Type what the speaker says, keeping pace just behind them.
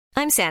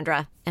I'm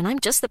Sandra, and I'm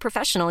just the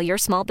professional your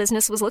small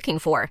business was looking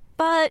for.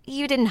 But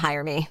you didn't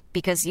hire me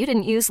because you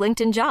didn't use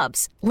LinkedIn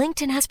Jobs.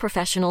 LinkedIn has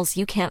professionals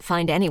you can't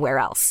find anywhere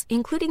else,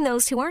 including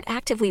those who aren't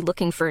actively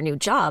looking for a new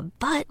job,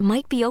 but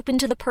might be open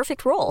to the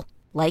perfect role,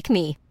 like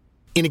me.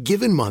 In a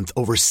given month,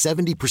 over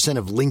 70%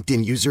 of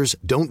LinkedIn users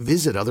don't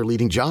visit other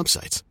leading job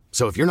sites.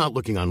 So if you're not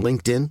looking on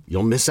LinkedIn,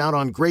 you'll miss out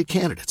on great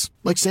candidates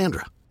like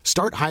Sandra.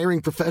 Start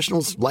hiring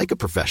professionals like a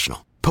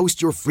professional.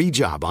 Post your free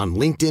job on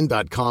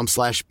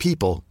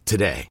linkedin.com/people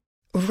today.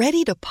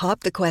 Ready to pop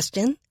the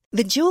question?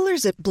 The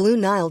jewelers at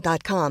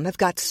BlueNile.com have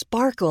got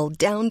sparkle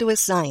down to a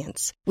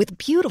science with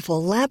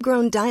beautiful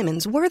lab-grown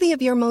diamonds worthy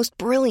of your most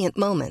brilliant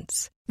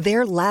moments.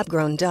 Their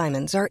lab-grown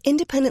diamonds are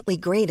independently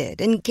graded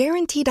and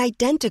guaranteed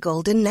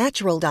identical to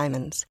natural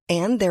diamonds,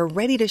 and they're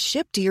ready to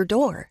ship to your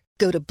door.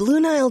 Go to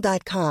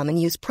BlueNile.com and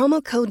use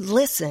promo code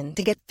LISTEN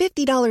to get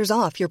 $50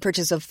 off your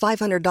purchase of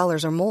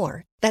 $500 or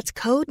more. That's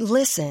code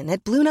LISTEN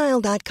at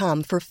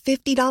BlueNile.com for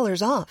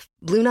 $50 off.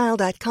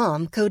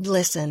 BlueNile.com, code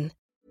LISTEN.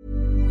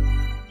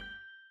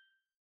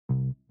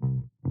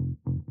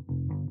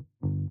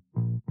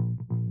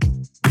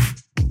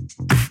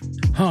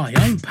 Hi,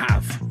 I'm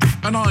Pav.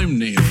 And I'm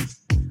Neil.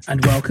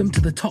 And welcome to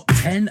the Top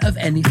 10 of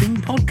Anything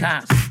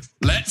podcast.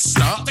 Let's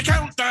start the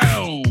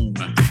countdown.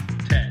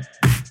 10,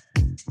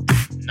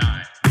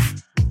 9,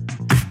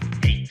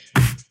 8,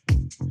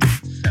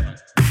 7,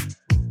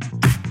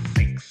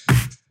 6,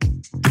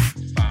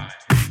 5,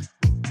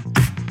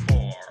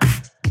 4,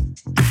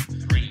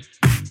 3,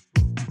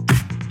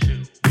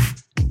 2,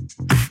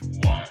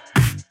 1.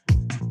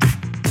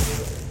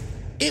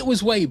 It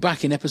was way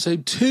back in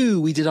episode 2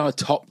 we did our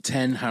top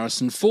 10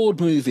 Harrison Ford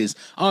movies.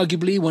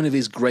 Arguably one of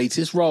his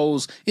greatest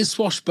roles is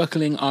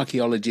swashbuckling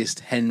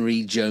archaeologist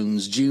Henry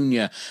Jones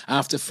Jr.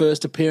 After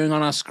first appearing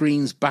on our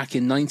screens back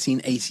in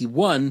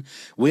 1981,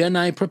 we are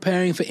now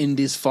preparing for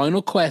Indy's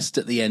final quest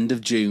at the end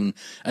of June.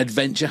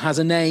 Adventure has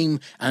a name,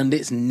 and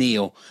it's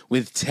Neil,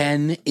 with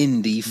 10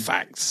 Indy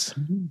facts.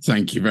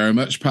 Thank you very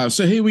much, Pav.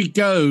 So here we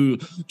go.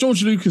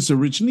 George Lucas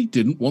originally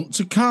didn't want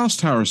to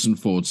cast Harrison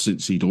Ford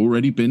since he'd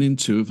already been in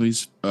 2 of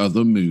his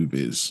other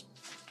movies.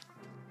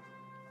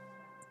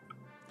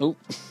 Oh,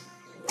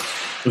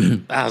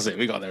 that's it.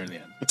 We got there in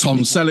the end. Tom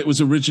Selleck was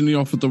originally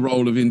offered the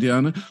role of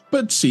Indiana,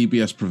 but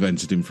CBS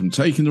prevented him from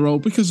taking the role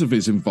because of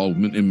his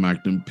involvement in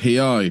Magnum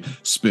P.I.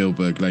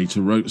 Spielberg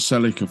later wrote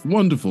Selleck a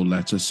wonderful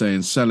letter saying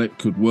Selleck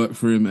could work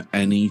for him at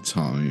any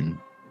time.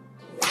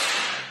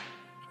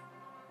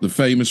 The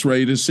famous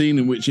Raiders scene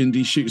in which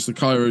Indy shoots the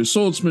Cairo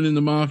swordsman in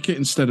the market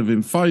instead of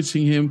him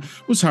fighting him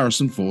was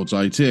Harrison Ford's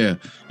idea.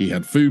 He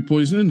had food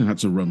poisoning and had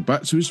to run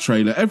back to his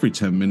trailer every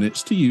 10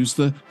 minutes to use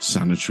the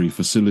sanitary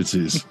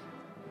facilities.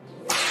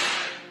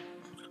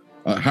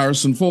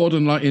 Harrison Ford,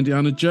 unlike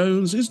Indiana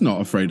Jones, is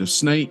not afraid of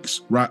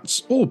snakes,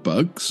 rats, or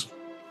bugs.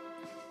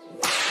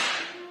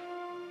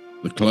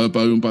 The club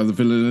owned by the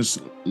villainous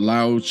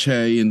Lao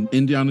Che in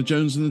Indiana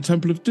Jones and the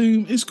Temple of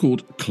Doom is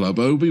called Club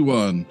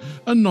Obi-Wan,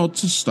 a nod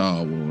to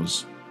Star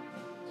Wars.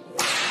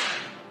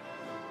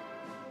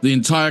 The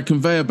entire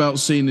conveyor belt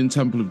scene in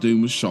Temple of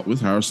Doom was shot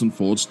with Harrison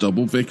Ford's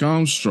double Vic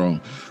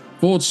Armstrong.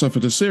 Ford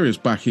suffered a serious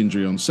back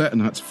injury on set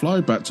and had to fly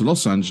back to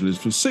Los Angeles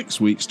for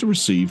 6 weeks to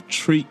receive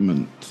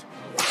treatment.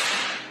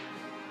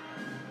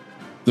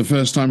 The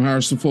first time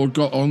Harrison Ford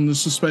got on the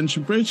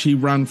suspension bridge, he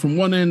ran from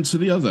one end to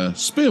the other.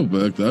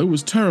 Spielberg, though,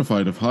 was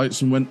terrified of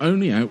heights and went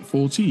only out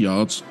 40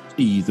 yards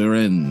either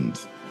end.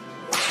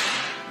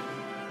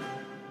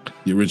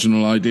 The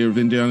original idea of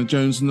Indiana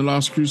Jones and the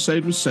Last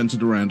Crusade was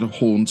centered around a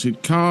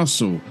haunted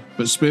castle,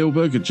 but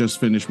Spielberg had just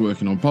finished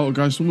working on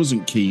Poltergeist and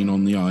wasn't keen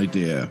on the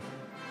idea.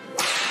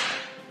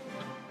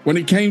 When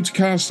it came to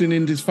casting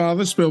Indy's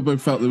father, Spielberg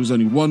felt there was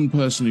only one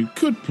person who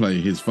could play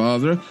his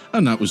father,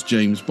 and that was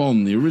James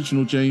Bond, the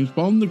original James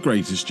Bond, the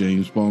greatest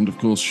James Bond, of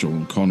course,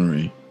 Sean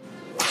Connery.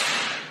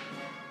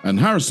 And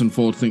Harrison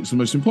Ford thinks the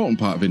most important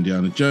part of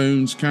Indiana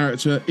Jones'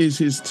 character is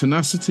his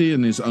tenacity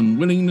and his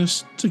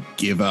unwillingness to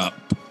give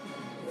up.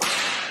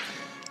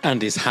 And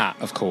his hat,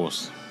 of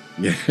course.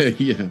 Yeah.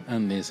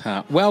 And his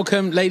hat.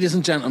 Welcome, ladies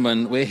and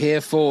gentlemen. We're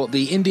here for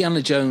the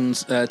Indiana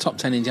Jones, top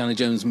 10 Indiana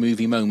Jones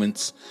movie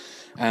moments.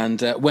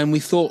 And when we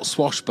thought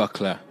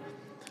swashbuckler,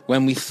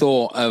 when we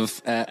thought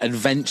of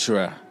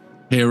adventurer,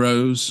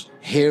 Heroes,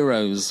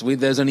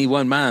 there's only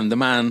one man, the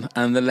man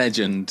and the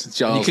legend,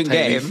 Giles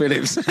Paley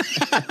Phillips,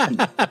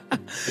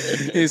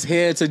 is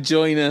here to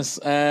join us.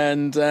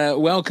 And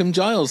welcome,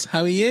 Giles.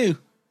 How are you?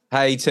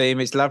 Hey,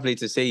 team. It's lovely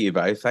to see you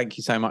both. Thank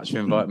you so much for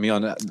inviting me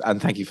on.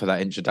 And thank you for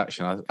that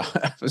introduction. I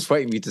was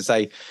waiting for you to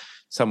say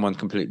someone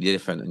completely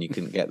different and you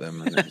couldn't get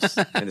them.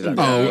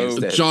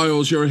 And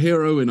Giles, you're a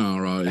hero in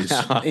our eyes.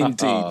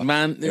 Indeed,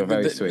 man. You're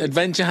very sweet.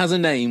 Adventure has a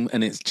name,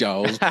 and it's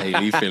Giles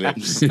Paley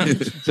Phillips.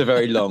 It's a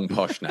very long,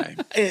 posh name.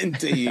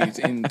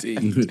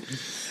 Indeed.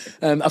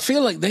 I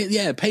feel like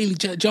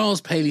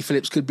Giles Paley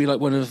Phillips could be like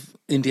one of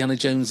Indiana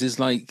Jones's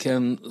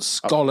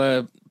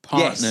scholar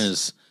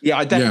partners. Yeah,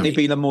 I'd definitely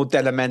be the more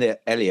Delamain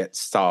Elliott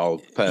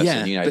style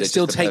person. Yeah, but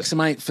still takes him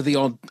out for the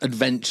odd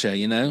adventure,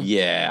 you know?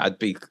 Yeah, I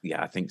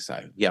think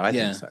so. Yeah, I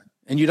think so.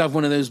 And you'd have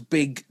one of those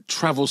big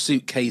travel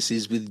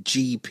suitcases with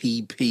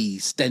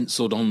GPP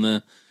stenciled on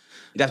the.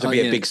 You'd have to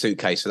be a big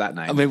suitcase for that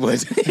name. I mean,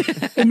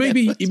 would. Or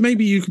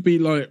maybe you could be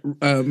like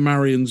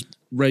Marion's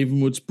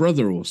Ravenwood's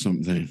brother or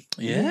something.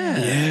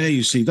 Yeah.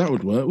 You see, that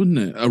would work, wouldn't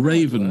it? A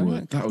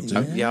Ravenwood, that would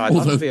do. Yeah, I'd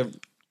like to be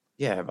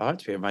I'd like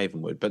to be a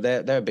Ravenwood, but they're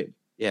a bit,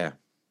 they're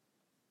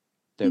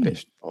a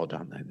bit odd,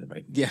 aren't they? The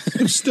Ravenwood. Yeah.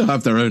 They still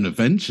have their own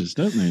adventures,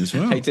 don't they, as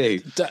well? They do.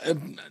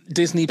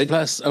 Disney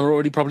Plus are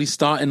already probably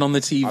starting on the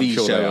TV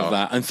sure they show are. of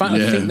that. In fact,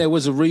 I think there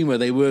was a rumour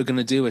they were going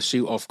to do a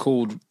shoot-off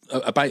called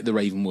about the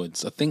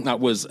Ravenwoods. I think that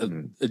was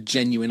a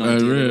genuine idea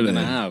they were really? going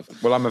to have.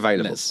 Well, I'm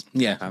available.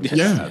 Yeah.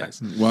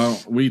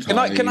 Well, we'd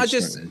Can I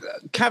just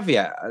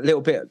caveat a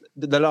little bit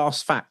the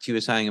last fact you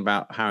were saying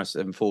about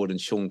Harrison Ford and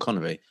Sean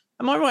Connery?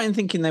 Am I right in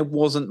thinking there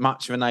wasn't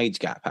much of an age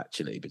gap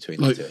actually between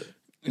the two?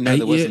 No,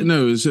 there wasn't.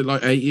 No, is it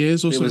like 8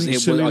 years or something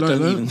silly I like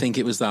don't that? even think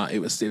it was that. It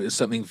was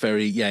something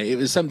very, it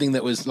was something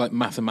that was like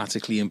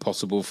mathematically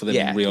impossible for them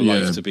in real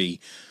life to be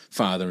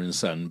father and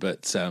son.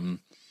 But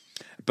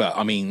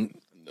I mean,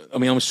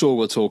 I'm sure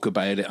we'll talk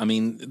about it. I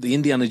mean, the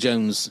Indiana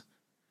Jones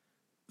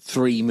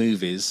 3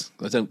 movies,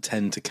 I don't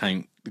tend to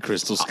count the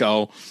Crystal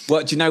Skull.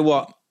 Well, do you know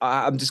what?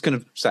 I'm just going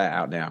to say it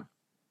out now.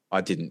 I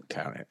didn't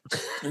count it.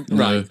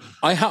 Right.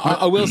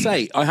 I will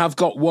say, I have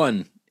got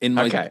one in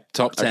my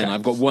top 10.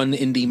 I've got one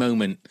indie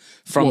moment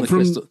from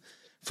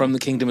the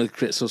Kingdom of the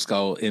Crystal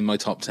Skull in my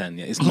top 10.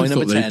 Yeah, it's my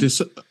number 10.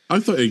 I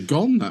thought it had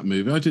gone, that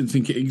movie. I didn't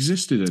think it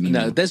existed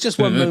anymore. No, there's just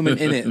one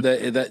moment in it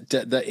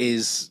that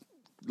is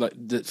like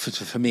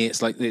for me.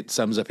 It's like it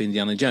sums up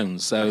Indiana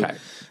Jones. So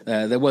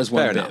there was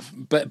one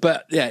bit,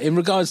 but yeah. In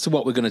regards to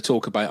what we're going to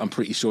talk about, I'm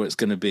pretty sure it's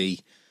going to be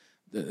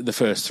the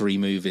first 3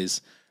 movies.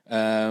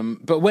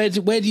 But where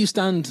do you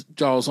stand,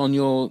 Giles, on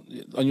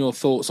your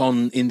thoughts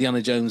on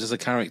Indiana Jones as a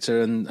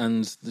character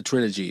and the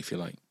trilogy, if you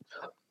like?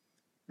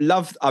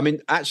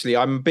 Actually,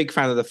 I'm a big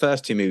fan of the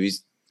first 2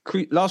 movies.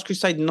 Last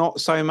Crusade, not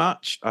so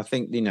much. I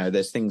think,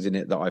 there's things in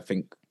it that I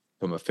think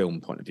from a film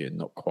point of view are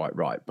not quite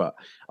right, but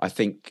I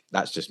think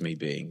that's just me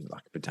being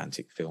like a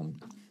pedantic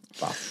film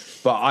buff.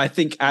 But I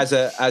think as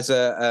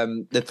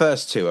the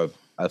first 2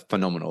 are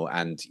phenomenal,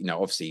 and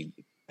obviously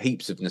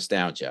heaps of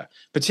nostalgia,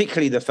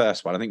 particularly the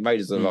first one. I think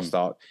Raiders of the Lost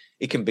Ark,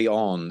 it can be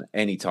on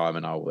any time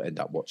and I will end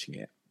up watching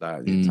it,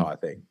 the entire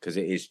thing, because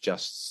it is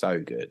just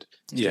so good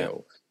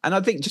still. And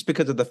I think just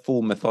because of the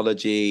full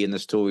mythology and the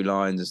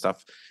storylines and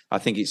stuff, I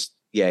think it's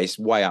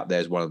way up there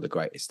as one of the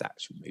greatest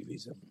action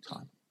movies of the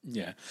time.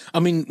 Yeah.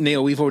 I mean,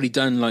 Neil, we've already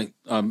done like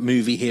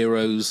movie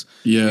heroes.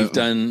 Yeah. We've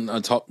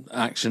done top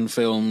action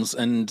films,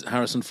 and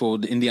Harrison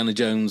Ford, Indiana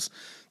Jones,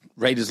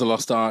 Raiders of the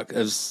Lost Ark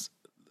has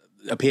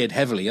appeared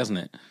heavily, hasn't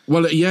it?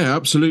 Well, yeah,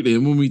 absolutely.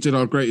 And when we did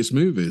our greatest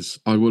movies,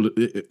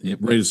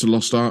 Raiders of the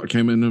Lost Ark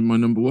came in at my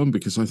number 1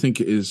 because I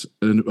think it is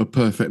a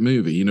perfect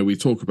movie. We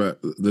talk about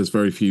there's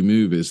very few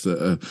movies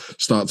that are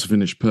start to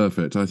finish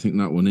perfect. I think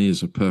that one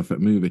is a perfect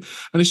movie,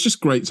 and it's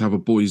just great to have a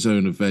boy's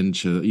own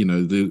adventure.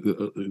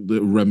 The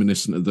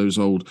reminiscent of those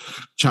old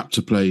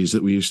chapter plays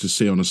that we used to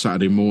see on a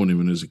Saturday morning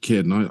when I was a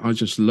kid, and I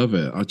just love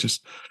it.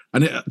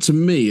 To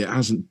me, it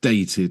hasn't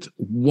dated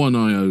one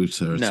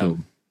iota at all.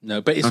 No,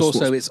 but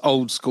it's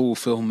old school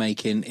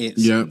filmmaking.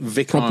 It's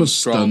Vic proper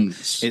Armstrong.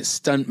 Stunts. It's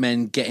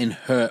stuntmen getting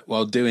hurt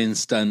while doing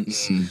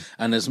stunts,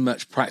 and as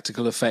much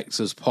practical effects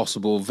as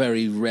possible.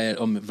 Very rare,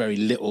 very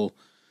little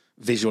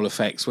visual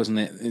effects, wasn't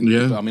it?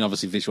 Yeah. I mean,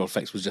 obviously, visual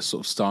effects was just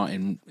sort of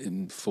starting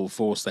in full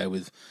force there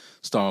with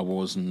Star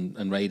Wars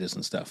and Raiders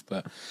and stuff.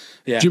 But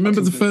yeah, do you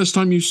remember the first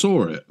time you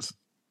saw it?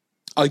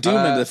 I do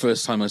remember the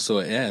first time I saw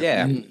it.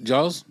 Yeah.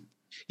 Giles.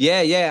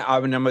 Yeah. I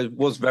remember.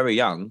 Was very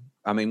young.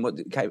 I mean, what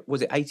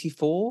was it?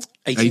 84?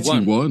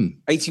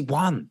 81.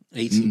 81.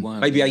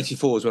 Maybe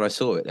 84 is when I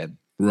saw it then.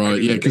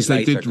 Right, yeah, because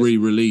they did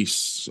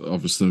re-release,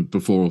 obviously,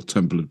 before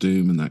Temple of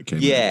Doom, and that came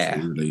out.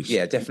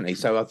 Yeah, definitely.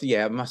 So,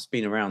 it must have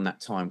been around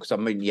that time, because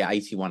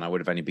 81, I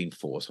would have only been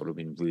 4, so I would have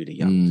been really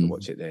young to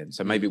watch it then.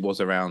 So maybe it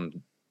was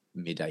around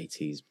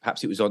mid-80s.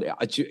 Perhaps it was on.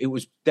 It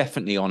was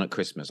definitely on at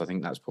Christmas. I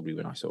think that's probably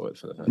when I saw it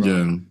for the first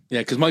time. Yeah,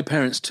 because my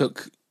parents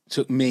took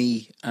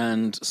me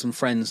and some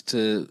friends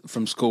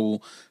from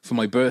school for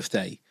my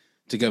birthday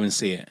to go and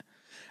see it.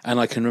 And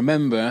I can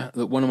remember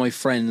that one of my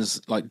friends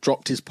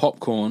dropped his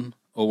popcorn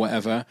or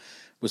whatever,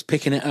 was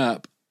picking it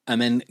up,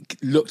 and then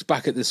looked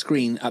back at the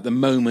screen at the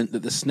moment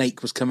that the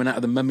snake was coming out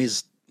of the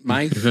mummy's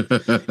mouth in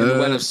the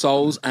Well of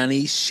Souls, and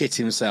he shit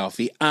himself.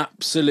 He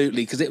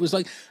absolutely, because it was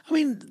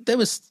there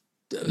was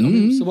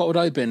so what would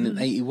I have been in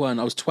 81?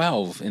 I was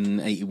 12 in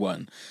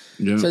 81.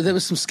 Yeah. So there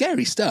was some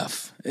scary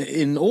stuff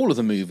in all of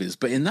the movies,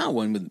 but in that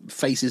one with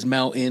faces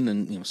melting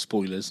and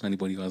spoilers,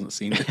 anybody who hasn't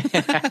seen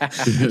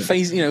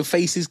it,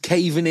 faces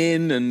caving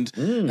in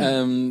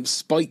and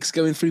spikes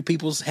going through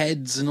people's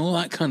heads and all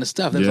that kind of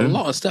stuff. There's a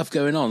lot of stuff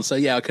going on. So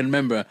yeah, I can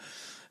remember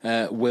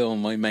Will,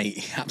 my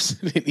mate,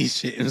 absolutely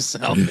shit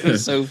himself. It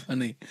was so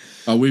funny.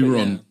 We were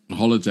on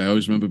holiday. I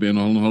always remember being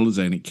on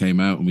holiday and it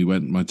came out and we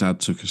went, my dad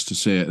took us to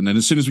see it. And then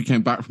as soon as we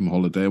came back from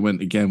holiday, I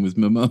went again with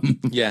my mum.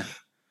 Yeah.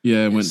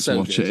 Yeah, went so to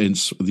watch good. it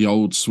in the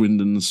old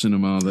Swindon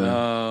cinema there.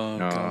 Oh,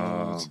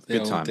 God. The good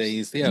old times.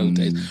 days. The old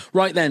days.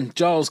 Right then,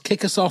 Giles,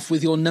 kick us off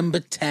with your number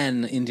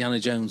 10 Indiana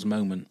Jones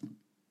moment.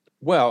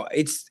 Well,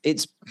 it's.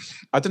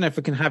 I don't know if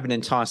we can have an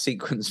entire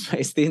sequence,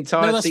 but it's the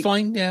entire. No, that's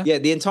fine. Yeah. Yeah,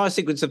 the entire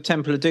sequence of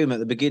Temple of Doom at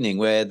the beginning,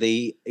 where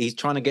he's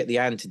trying to get the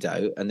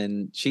antidote, and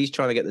then she's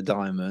trying to get the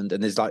diamond,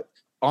 and there's like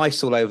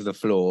ice all over the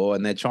floor,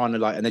 and they're trying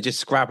to and they're just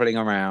scrabbling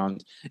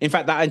around. In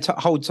fact, that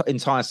whole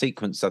entire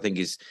sequence, I think,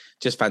 is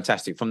just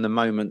fantastic. From the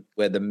moment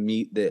where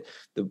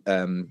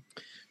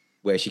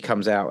where she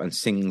comes out and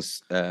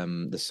sings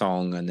the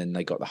song, and then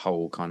they got the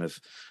whole kind of.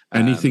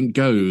 Anything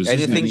goes.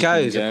 Anything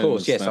goes, of Goes,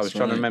 course. Yes, I that's was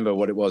trying to right. remember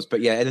what it was,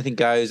 but yeah, anything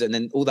goes, and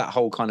then all that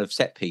whole kind of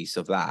set piece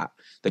of that,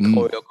 the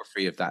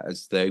choreography of that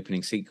as the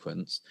opening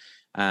sequence,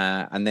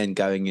 and then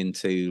going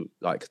into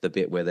like the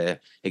bit where they're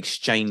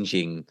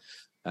exchanging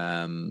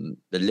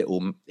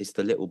it's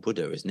the little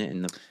Buddha, isn't it?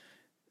 In the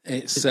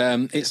It's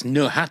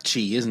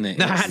Nuhachi, isn't it?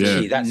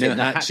 Nahachi, Yeah. that's it,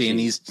 Nuhachi, and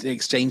he's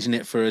exchanging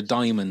it for a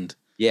diamond.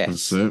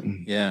 yes, That's it.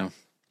 Yeah.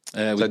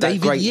 So With that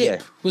David great-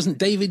 Yip. yeah. Wasn't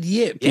David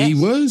Yip? Yeah. He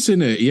was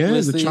in it, yeah.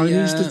 Was The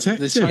Chinese detective.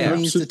 The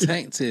Chinese absolutely.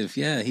 detective,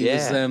 yeah. He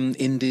was Yeah.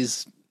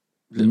 Indy's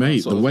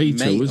Mate, sort the of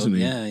waiter, mate, wasn't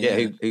he?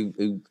 yeah.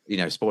 Who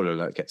spoiler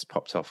alert, gets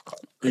popped off.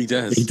 He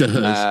does. He does.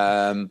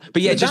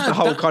 But yeah, But just the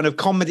whole that- kind of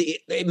comedy.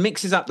 It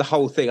mixes up the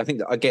whole thing. I think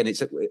that again,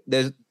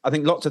 I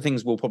think lots of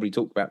things we'll probably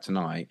talk about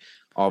tonight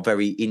are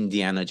very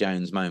Indiana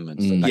Jones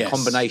moments. That Yes.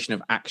 combination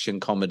of action,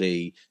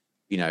 comedy,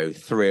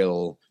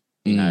 thrill,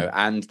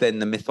 and then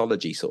the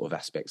mythology sort of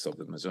aspects of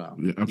them as well.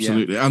 Yeah,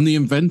 absolutely. And the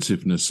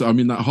inventiveness. I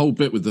mean, that whole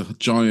bit with the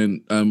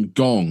giant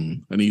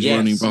gong and he's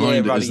running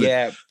behind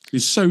it.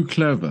 It's so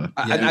clever.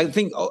 And I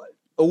think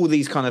all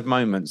these kind of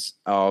moments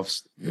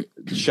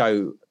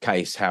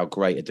showcase how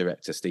great a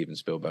director Steven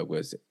Spielberg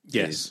was.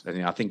 Yes.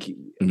 And I think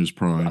In his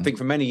prime. I think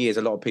for many years,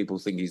 a lot of people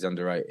think he's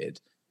underrated.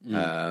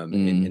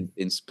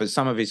 But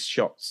some of his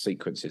shot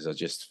sequences are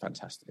just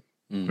fantastic.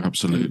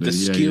 Absolutely. The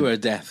skewer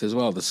death as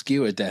well. The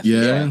skewer death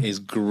is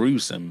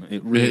gruesome.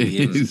 It really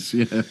It is.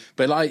 is, yeah.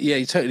 But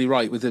you're totally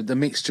right with the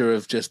mixture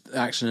of just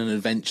action and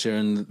adventure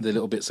and the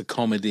little bits of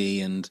comedy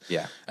and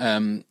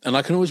and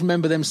I can always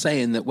remember them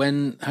saying that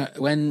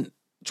when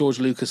George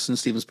Lucas and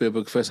Steven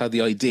Spielberg first had the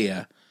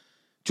idea,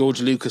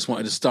 George Lucas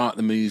wanted to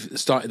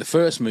started the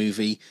first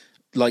movie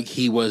like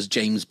he was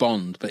James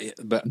Bond,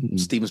 but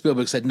Steven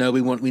Spielberg said no,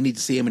 we need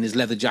to see him in his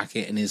leather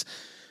jacket and his.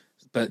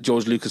 But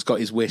George Lucas got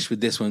his wish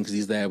with this one because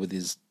he's there with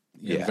his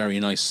very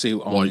nice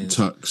suit on, White his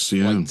tux,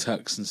 yeah. white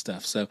tux and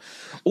stuff. So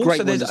Also,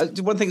 great there's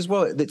one thing as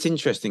well that's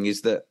interesting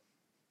is that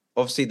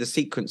obviously the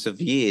sequence of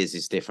years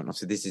is different.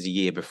 Obviously, this is a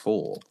year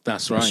before.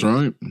 That's right. That's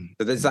right.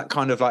 So there's that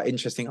kind of like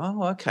interesting.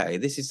 Oh, okay,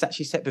 this is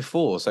actually set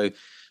before. So,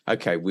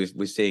 okay,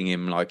 we're seeing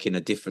him like in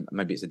a different,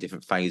 maybe it's a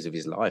different phase of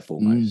his life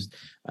almost.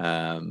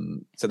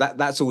 So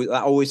that's always,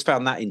 I always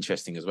found that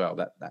interesting as well.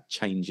 That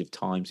change of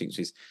time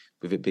sequences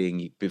with it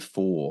being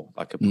before,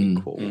 like a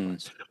prequel.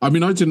 almost. I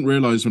mean, I didn't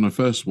realise when I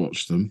first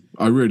watched them.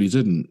 I really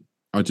didn't.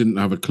 I didn't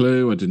have a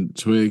clue. I didn't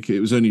twig. It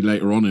was only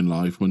later on in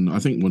life when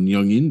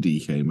Young Indy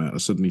came out, I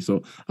suddenly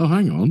thought, oh,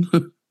 hang on.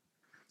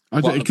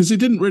 Because it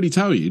didn't really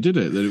tell you, did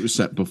it, that it was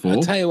set before?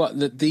 I'll tell you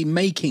what, the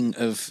making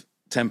of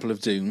Temple of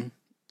Doom,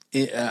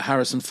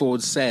 Harrison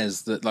Ford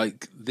says that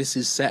like this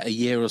is set a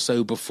year or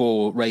so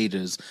before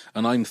Raiders,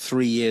 and I'm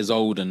 3 years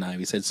older now.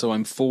 He said, so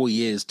I'm 4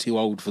 years too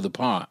old for the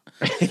part.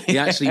 He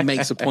actually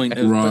makes a point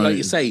of, but like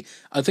you say,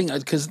 I think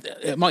because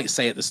it might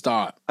say at the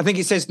start, I think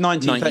it says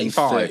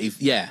 1935.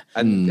 1930, yeah.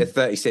 And the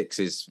 36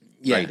 is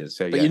Raiders.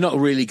 So, but you're not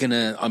really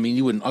gonna. I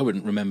mean, I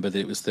wouldn't remember that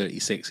it was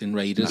 36 in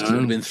Raiders. 'Cause it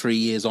would have been 3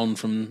 years on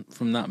from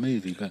that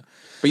movie.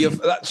 But you're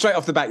straight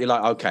off the bat, you're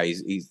like, okay,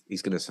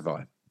 he's going to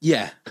survive.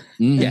 yeah,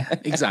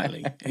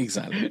 exactly.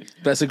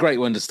 But it's a great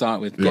one to start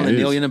with. Go on, It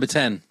Neil, is. you're number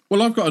 10.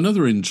 Well, I've got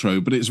another intro,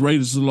 but it's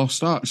Raiders of the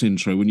Lost Ark's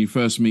intro when you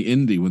first meet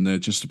Indy when they're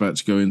just about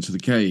to go into the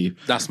cave.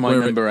 That's my Where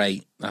number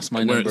 8. That's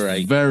my where number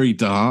it's 8. very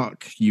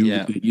dark.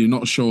 You're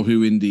not sure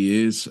who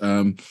Indy is.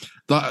 Again,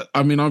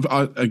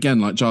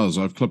 like Giles,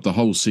 I've clubbed the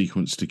whole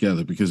sequence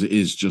together because it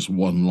is just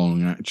one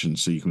long action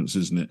sequence,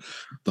 isn't it?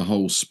 The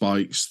whole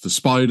spikes, the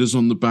spiders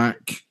on the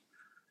back,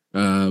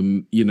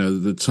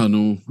 the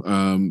tunnel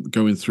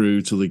going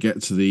through till they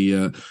get to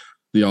the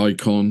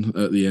icon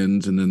at the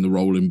end, and then the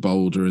rolling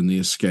boulder and the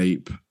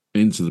escape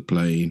into the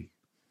plane.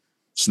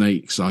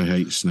 Snakes, I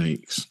hate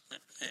snakes.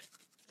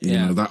 You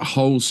know, that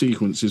whole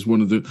sequence is one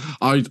of the,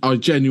 I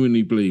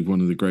genuinely believe, one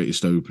of the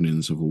greatest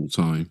openings of all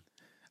time.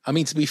 I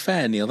mean, to be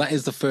fair, Neil, that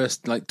is the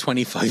first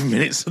 25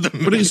 minutes of the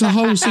movie. But it's a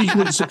whole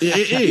sequence. It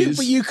is.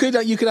 But you could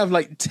have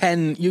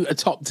a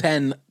top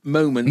 10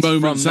 moments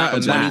from out that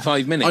of that.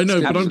 25 minutes. I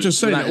know, but I'm just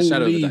saying Without a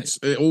shadow of a doubt.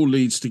 it all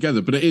leads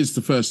together. But it is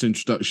the first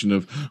introduction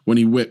of when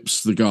he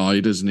whips the guy,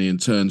 doesn't he, and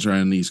turns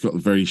around and he's got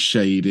very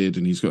shaded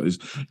and he's got his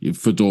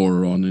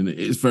fedora on, and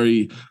it's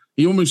very,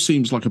 he almost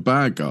seems like a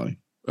bad guy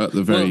at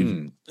the very,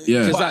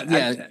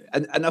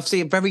 And I've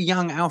seen a very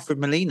young Alfred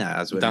Molina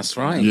as well. That's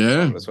right.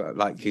 Yeah. As well.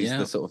 Like who's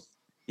the sort of,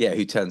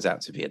 who turns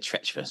out to be a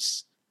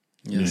treacherous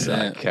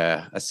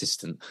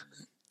assistant.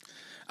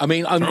 I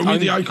mean, Throw me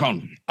the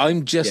icon.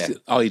 I'm just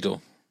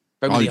idle.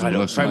 Throw me the Idol, idol.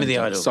 that's Throw me right. the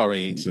idol.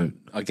 Sorry, That's it.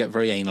 I get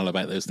very anal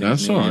about those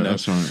things. That's all right. you know.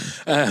 That's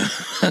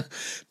all right.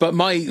 But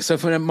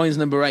mine's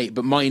number 8.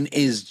 But mine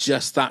is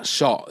just that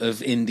shot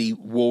of Indy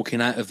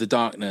walking out of the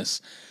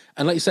darkness.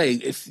 And like you say,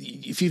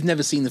 if you've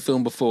never seen the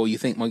film before, you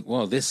think, like,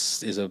 well,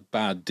 this is a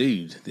bad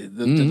dude.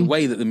 The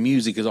way that the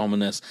music is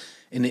ominous,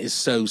 and it is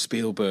so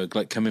Spielberg,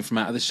 like coming from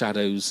out of the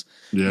shadows.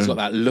 Yeah. He's got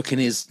that look in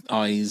his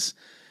eyes,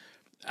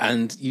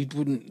 and you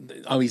wouldn't.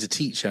 Oh, he's a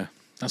teacher.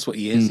 That's what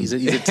he is. He's a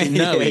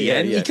no,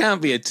 he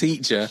can't be a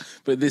teacher.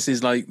 But this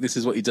is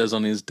what he does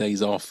on his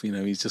days off. You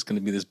know, he's just going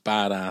to be this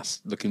badass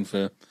looking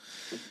for.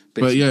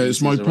 But yeah,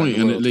 it's my point,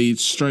 and it world.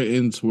 leads straight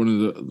into one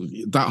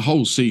of that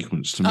whole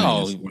sequence to me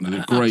is one of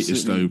the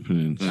greatest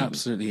openings.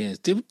 Absolutely is.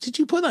 Did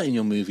you put that in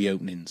your movie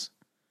openings?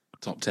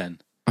 Top 10.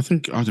 I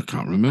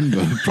can't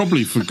remember.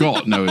 Probably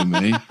forgot, knowing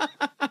me.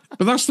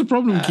 But that's the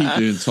problem. Keep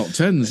doing top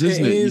 10s,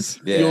 isn't it? Is.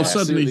 You'll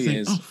suddenly absolutely think,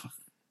 is. oh,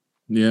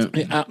 yeah,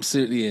 It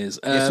absolutely is.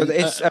 So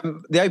it's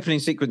the opening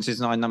sequence is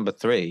my number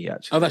 3.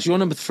 Actually, Oh, that's your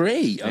number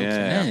 3. Okay.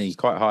 yeah, it's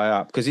quite high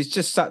up because it's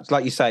just such,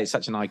 like you say, it's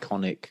such an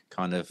iconic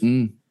kind of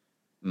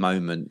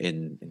moment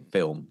in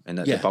film, and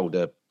the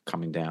boulder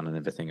coming down and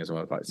everything as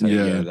well. Like, so,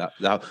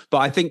 that. But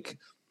I think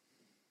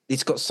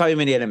it's got so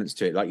many elements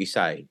to it. Like you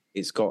say,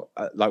 it's got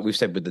like we've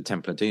said with the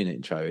Temple of Doom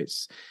intro.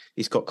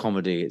 It's got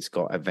comedy, it's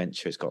got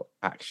adventure, it's got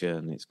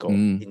action, it's got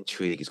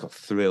intrigue, it's got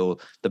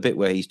thrill. The bit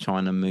where he's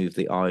trying to move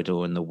the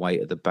idol and the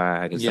weight of the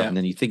bag and stuff, and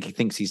then you think he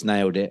thinks he's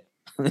nailed it,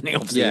 and then he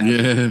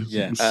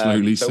obviously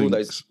slowly so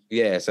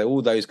sinks.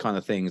 all those kind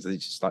of things.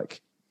 It's just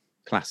like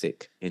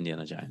classic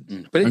Indiana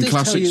Jones, But it And does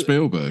classic tell you,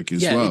 Spielberg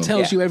as well. it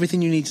tells you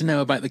everything you need to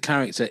know about the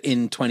character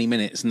in 20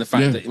 minutes, and the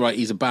fact that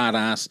he's a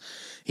badass.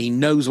 He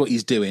knows what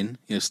he's doing.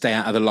 You know, stay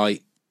out of the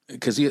light.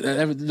 Because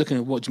they're looking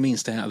at, what do you mean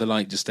stay out of the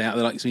light? Just stay out of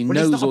the light. So he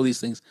knows all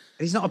these things.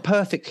 He's not a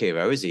perfect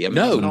hero, is he? I mean,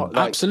 No, he's not,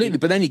 like, absolutely.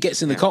 But then he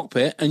gets in the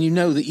cockpit, and you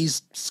know that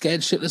he's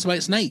scared shitless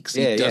about snakes.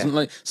 He doesn't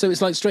like. So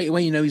it's like straight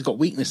away, you know, he's got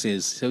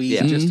weaknesses. So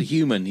he's just a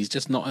human. He's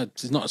just not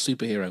he's not a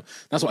superhero.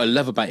 That's what I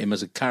love about him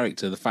as a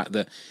character. The fact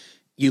that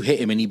you hit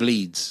him and he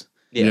bleeds.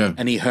 Yeah.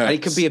 And he hurts. And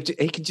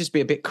he can just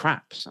be a bit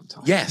crap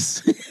sometimes.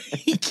 Yes,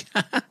 he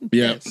can.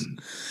 Yeah.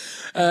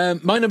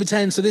 Yes. My number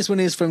 10. So this one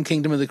is from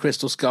Kingdom of the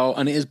Crystal Skull,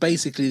 and it is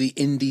basically the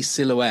Indy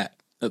silhouette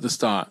at the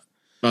start.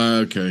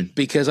 Okay.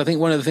 Because I think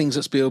one of the things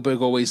that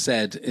Spielberg always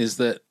said is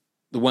that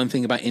the one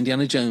thing about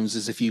Indiana Jones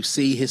is if you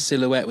see his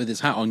silhouette with his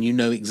hat on, you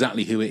know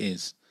exactly who it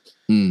is.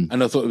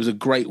 And I thought it was a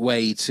great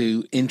way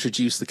to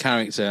introduce the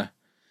character.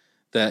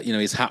 That, you know,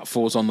 his hat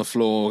falls on the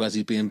floor as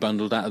he's being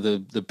bundled out of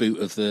the boot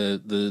of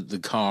the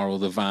car or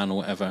the van or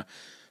whatever,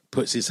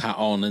 puts his hat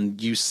on, and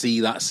you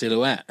see that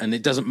silhouette. And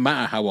it doesn't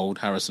matter how old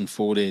Harrison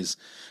Ford is.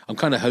 I'm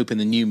kind of hoping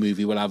the new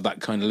movie will have that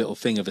kind of little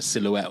thing of a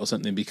silhouette or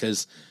something,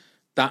 because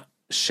that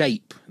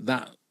shape,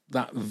 that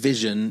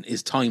vision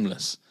is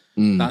timeless.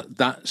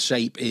 That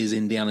shape is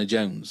Indiana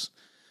Jones.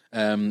 So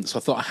I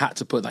thought I had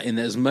to put that in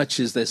there, as much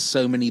as there's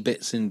so many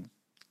bits in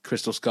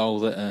Crystal Skull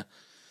that are...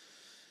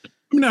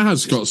 I mean, it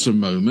has got some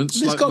moments.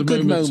 It's like got the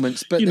good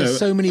moments, but there's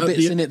so many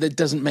bits in it that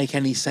doesn't make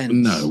any sense.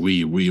 No,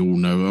 we all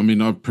know. I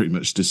mean, I've pretty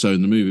much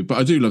disowned the movie, but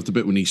I do love the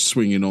bit when he's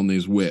swinging on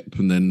his whip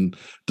and then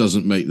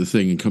doesn't make the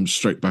thing and comes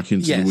straight back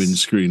into the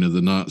windscreen of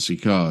the Nazi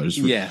cars.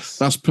 Yes.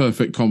 That's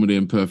perfect comedy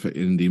and perfect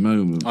indie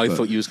moment. I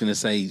thought you was going to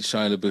say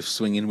Shia LaBeouf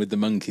swinging with the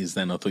monkeys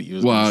then. I thought you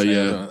was going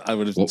to say, I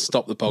would have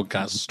stopped the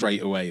podcast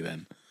straight away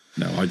then.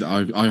 No,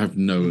 I have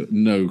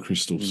no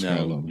Crystal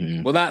Skull on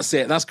here. Well, that's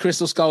it. That's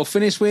Crystal Skull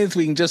finished with.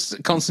 We can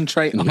just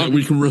concentrate on...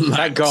 We can relax.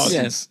 Thank God.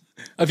 Yes.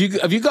 Have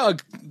you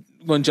got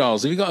one,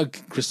 Giles? Have you got a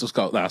Crystal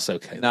Skull? That's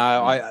okay.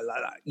 No,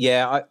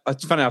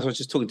 it's funny. I was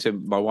just talking to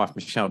my wife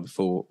Michelle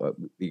before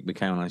we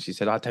came on, and she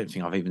said, "I don't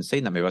think I've even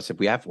seen that movie." I said,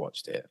 "We have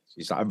watched it."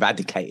 She's like,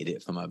 "Eradicated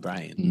it from her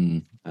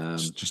brain."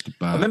 It's just a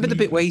bad. I remember the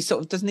movie. bit where he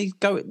sort of doesn't he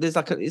go? Is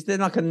there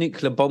like a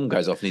nuclear bomb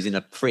goes off and he's in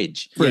a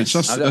fridge? Fridge,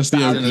 Yes. that's the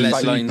opening lead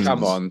sequence.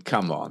 line.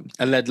 Come on.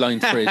 A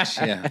lead-lined fridge.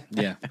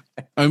 Yeah.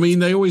 I mean,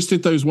 they always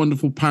did those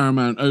wonderful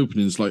Paramount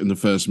openings, like in the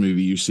first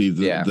movie, you see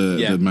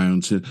the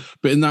mountain.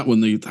 But in that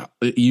one,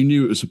 you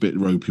knew it was a bit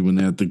ropey when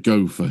they had the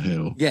Gopher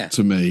Hill. Yeah,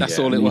 to me, that's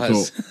all it You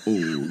was. thought,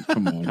 oh,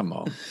 come on, Come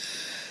on.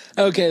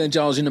 Okay, then,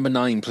 Giles, your number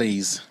 9,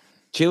 please.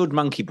 Chilled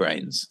monkey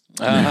brains.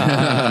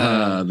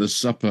 The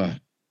supper.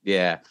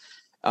 Yeah.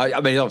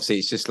 I mean, obviously,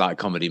 it's just like a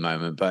comedy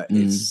moment, but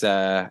it's,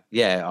 I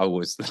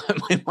always,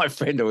 my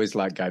friend always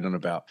like going on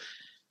about,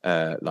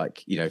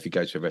 like, you know, if you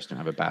go to a restaurant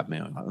and have a bad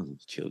meal, I'm like,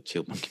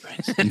 chill monkey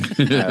brains.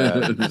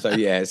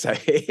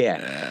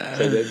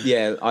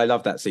 I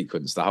love that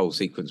sequence, the whole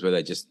sequence where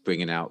they're just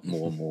bringing out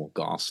more and more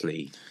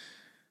ghastly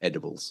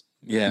edibles.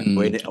 Yeah.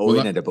 Or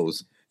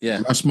inedibles.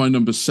 Yeah. That's my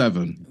number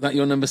 7. That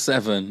your number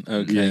 7,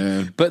 okay.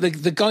 Yeah. But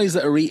the guys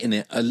that are eating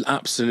it are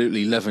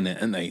absolutely loving it,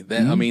 aren't they?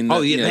 I mean,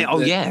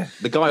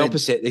 the guy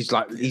opposite,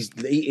 he's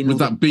eating with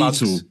all that the beetle.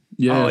 bugs.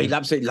 Yeah, he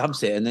absolutely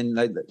loves it. And then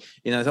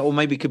or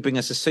maybe he could bring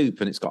us a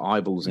soup and it's got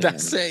eyeballs in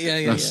That's it.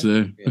 it. Yeah. That's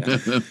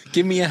it.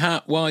 Give me a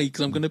hat. Why?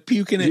 Because I'm going to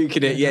puke in it. You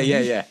can,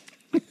 yeah.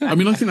 I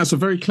mean, I think that's a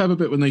very clever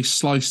bit when they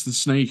slice the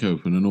snake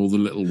open and all the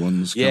little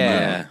ones come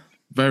out.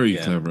 Very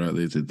clever how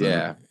they did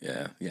that.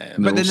 Yeah.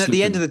 But then at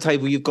the end of the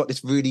table, you've got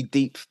this really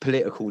deep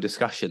political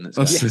discussion that's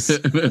going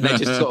on. And they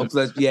just sort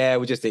of,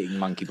 we're just eating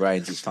monkey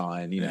brains, it's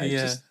fine, it's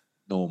just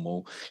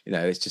normal,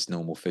 it's just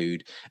normal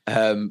food.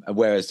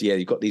 Whereas,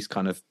 you've got these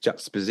kind of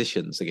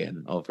juxtapositions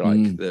again of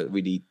like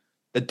the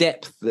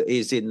depth that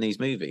is in these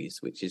movies,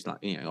 which is like,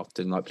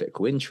 often like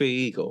political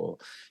intrigue or,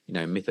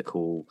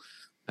 mythical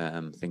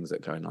things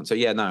that are going on. So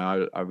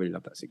I really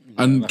love that sequence.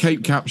 And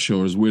Kate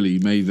Capshaw as Willie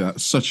made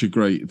that such a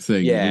great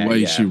thing. The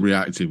way she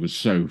reacted was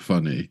so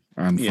funny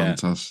and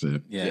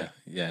fantastic.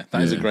 That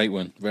is a great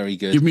one. Very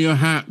good. Give me your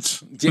hat.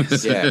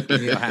 Yes. Give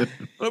me your hat.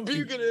 I'm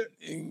puking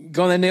it.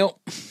 Go on then, Neil.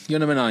 You're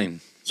number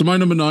 9. So my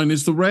number 9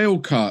 is the rail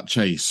cart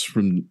chase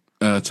from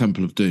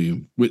Temple of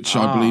Doom, which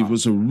I believe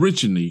was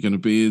originally going to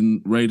be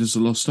in Raiders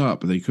of the Lost Ark,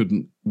 but they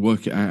couldn't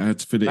work it out how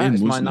to fit it in.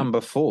 That's wasn't my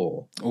number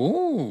 4.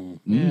 Oh,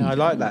 yeah, I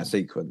like that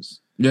sequence.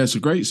 Yeah, it's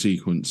a great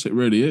sequence. It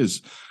really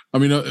is. I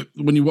mean,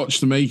 when you watch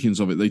the makings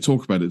of it, they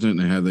talk about it, don't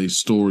they? How they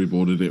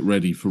storyboarded it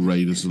ready for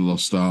Raiders of the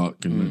Lost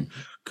Ark and then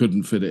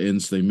couldn't fit it in,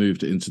 so they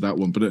moved it into that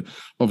one. But it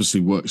obviously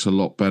works a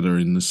lot better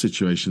in the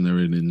situation they're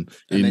in India.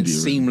 And then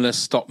seamless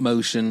stop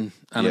motion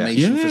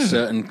animation for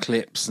certain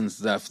clips and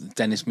stuff.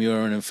 Dennis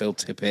Muren and Phil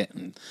Tippett,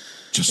 and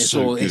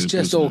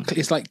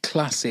it's like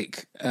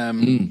classic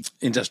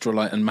Industrial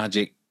Light and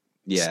Magic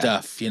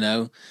stuff.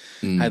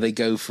 How they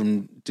go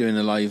from doing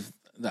a live.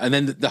 And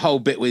then the whole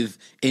bit with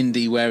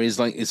Indy where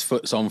his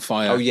foot's on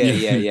fire. Oh,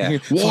 yeah.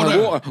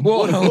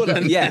 Water.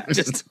 Yeah.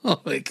 Just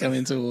it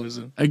coming towards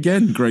him.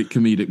 Again, great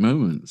comedic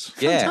moments.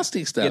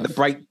 Fantastic stuff. Yeah, the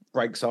brake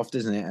breaks off,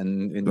 doesn't it?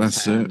 And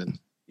that's it. And,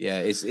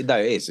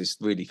 it's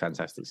really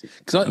fantastic.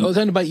 Because I don't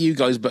know about you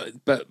guys,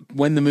 but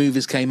when the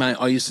movies came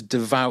out, I used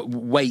to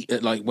wait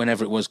at like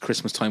whenever it was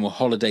Christmas time or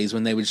holidays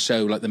when they would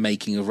show like the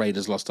making of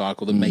Raiders Lost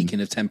Ark or the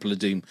making of Temple of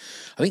Doom.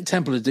 I think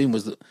Temple of Doom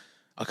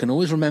I can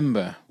always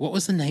remember, what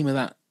was the name of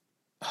that?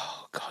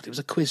 Oh, God, it was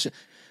a quiz show.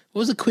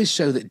 What was the quiz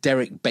show that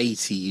Derek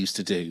Beatty used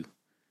to do?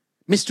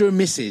 Mr. and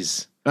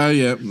Mrs. Oh,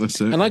 yeah,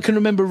 that's it. And I can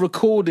remember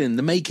recording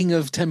the making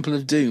of Temple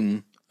of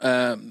Doom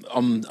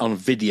on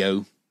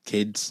video,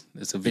 kids.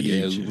 It's a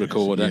video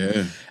recorder.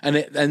 Yeah.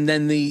 And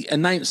then the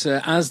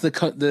announcer, as the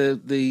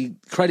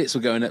credits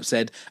were going up,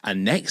 said,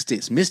 and next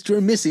it's Mr.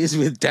 and Mrs.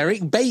 with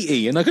Derek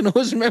Beatty. And I can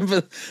always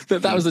remember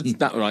that was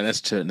that. Right,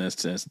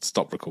 let's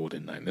stop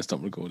recording now. Let's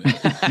stop recording.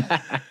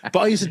 But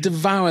I used to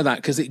devour that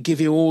because it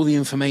give you all the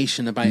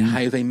information about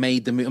how they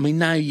made the movie. I mean,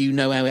 now you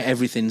know how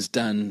everything's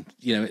done.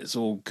 It's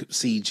all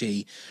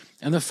CG.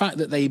 And the fact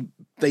that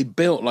they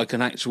built like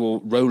an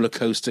actual roller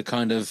coaster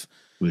kind of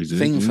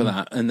thing for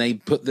that, and they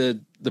put the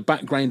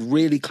background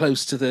really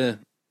close to the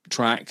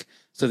track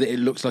so that it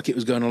looked like it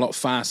was going a lot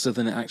faster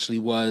than it actually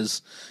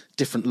was.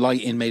 Different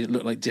lighting made it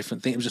look like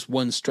different things. It was just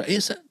one straight.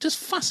 It's just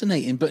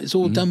fascinating, but it's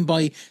all done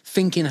by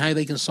thinking how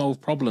they can solve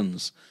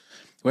problems.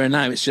 Where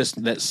now it's just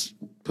let's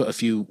put a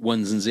few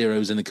ones and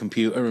zeros in a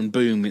computer and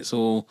boom, it's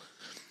all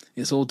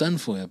done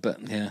for you.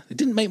 But yeah, it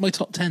didn't make my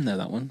top 10 though,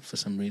 that one, for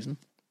some reason.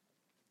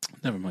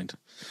 Never mind.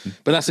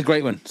 But that's a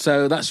great one.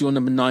 So that's your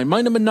number 9.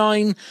 My number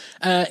 9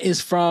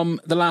 is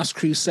from The Last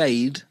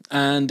Crusade,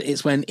 and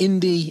it's when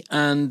Indy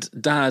and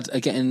Dad are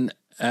getting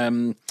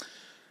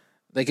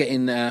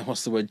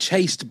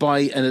chased by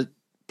a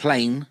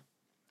plane,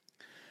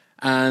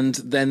 and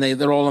then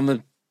they're all on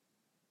the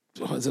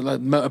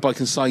motorbike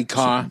and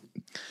sidecar.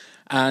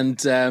 And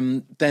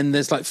then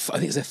there's I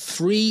think it's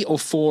 3 or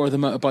 4 of the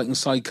motorbike and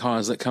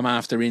sidecars that come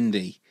after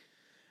Indy.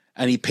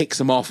 And he picks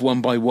them off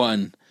one by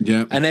one.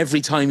 Yeah. And every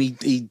time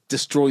he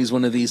destroys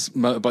one of these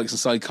motorbikes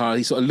and sidecars,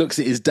 he sort of looks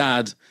at his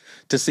dad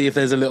to see if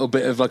there's a little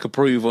bit of like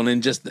approval.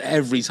 And just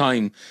every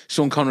time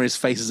Sean Connery's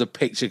face is a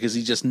picture because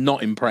he's just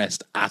not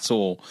impressed at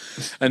all.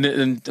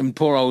 And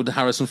poor old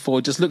Harrison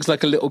Ford just looks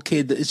like a little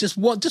kid that is just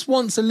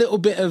wants a little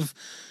bit of,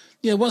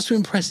 wants to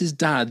impress his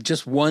dad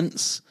just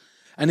once.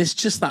 And it's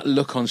just that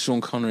look on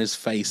Sean Connery's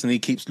face. And he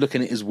keeps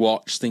looking at his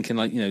watch thinking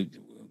like,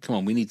 come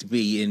on, we need to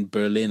be in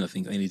Berlin, I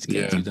think they need to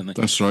get to, don't they?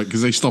 That's right,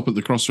 because they stop at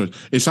the crossroads.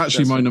 It's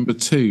actually my number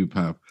 2,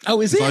 Pav.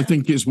 Oh, is it? I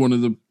think it's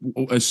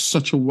it's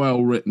such a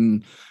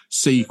well-written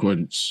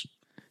sequence.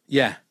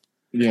 Yeah.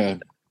 Yeah.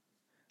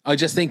 I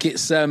just think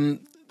it's... but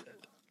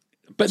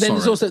then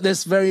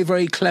there's very,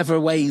 very clever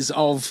ways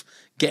of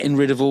getting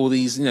rid of all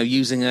these,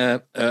 using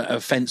a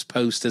fence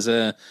post as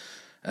a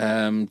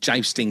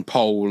jousting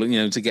pole,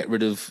 to get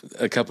rid of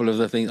a couple of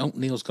the things. Oh,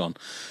 Neil's gone.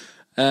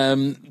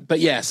 But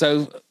yeah,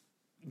 so...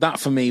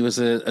 That for me was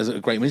a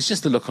great one. It's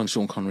just the look on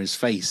Sean Connery's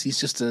face. He's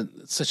just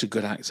such a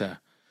good actor.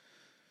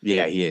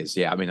 Yeah, he is.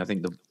 Yeah, I mean, I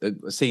think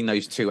seeing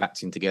those two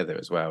acting together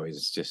as well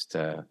is just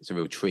it's a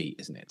real treat,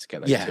 isn't it? To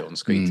get those two on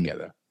screen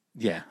together.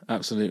 Yeah,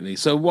 absolutely.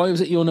 So why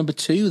was it your number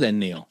 2 then,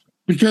 Neil?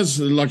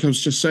 Because, like I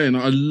was just saying,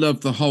 I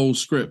love the whole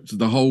script,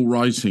 the whole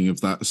writing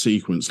of that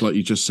sequence, like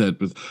you just said,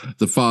 with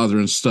the father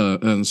and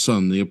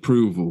son, the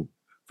approval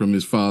from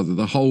his father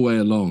the whole way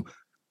along.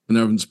 and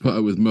they're having to put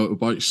up with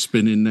motorbikes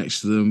spinning next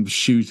to them,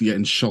 shooting,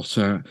 getting shot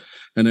at,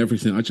 and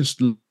everything. I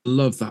just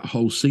love that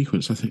whole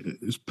sequence. I think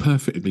it's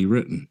perfectly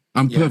written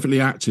and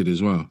perfectly acted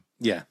as well.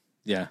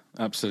 Yeah,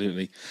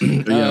 absolutely. I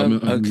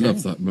okay.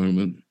 love that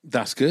moment.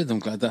 That's good. I'm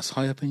glad that's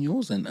high up in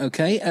yours then.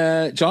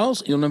 Okay,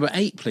 Giles, your number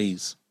 8,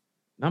 please.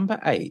 Number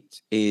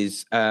 8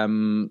 is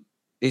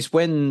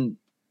when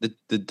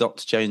the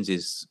Dr.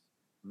 Joneses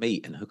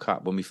meet and hook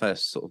up when we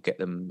first sort of get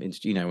them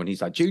into, when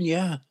he's like,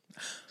 Junior.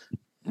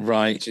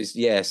 Right. Which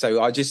is,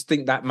 so I just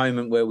think that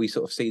moment where we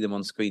sort of see them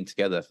on screen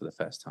together for the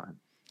first time.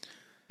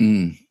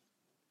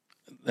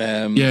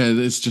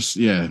 It's just,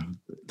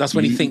 that's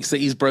when he thinks that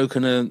he's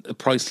broken a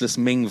priceless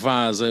Ming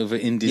vase over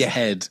Indy's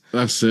head.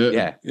 That's it.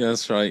 Yeah,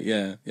 that's right.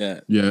 Yeah.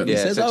 He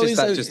says,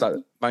 just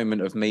that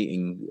moment of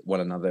meeting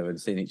one another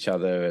and seeing each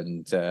other,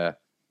 and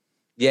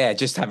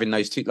just having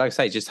those two, like I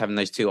say, just having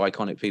those two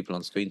iconic people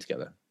on screen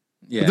together.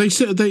 Yeah, they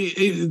said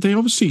they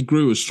obviously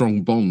grew a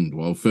strong bond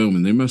while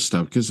filming. They must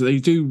have, because they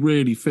do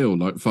really feel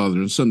like father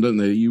and son, don't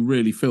they? You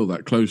really feel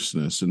that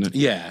closeness, and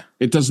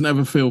it doesn't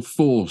ever feel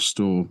forced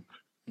or.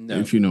 No.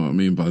 If you know what I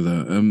mean by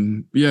that,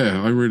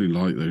 I really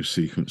like those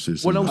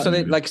sequences. Well, also,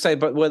 like I say,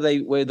 but where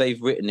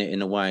they've written it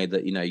in a way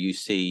that you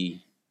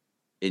see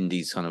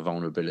Indy's kind of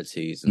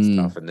vulnerabilities and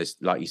stuff, and this,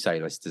 like you say,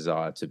 this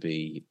desire to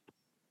be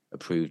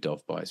approved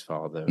of by his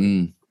father,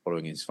 and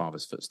following his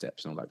father's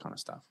footsteps and all that kind of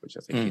stuff, which I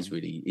think is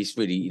really,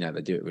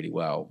 they do it really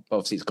well. But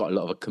obviously, it's got a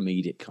lot of a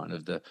comedic kind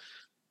of the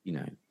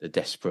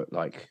desperate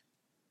like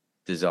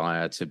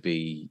desire to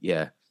be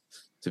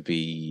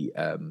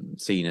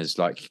seen as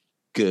like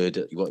good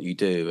at what you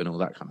do and all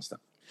that kind of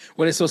stuff.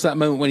 Well, it's also that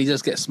moment when he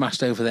does get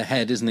smashed over the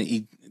head, isn't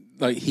it?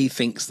 He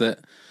thinks that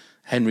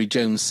Henry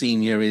Jones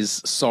Sr.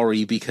 is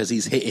sorry because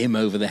he's hit him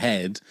over the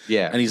head.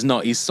 Yeah. And he's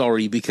not. He's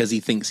sorry because he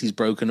thinks he's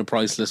broken a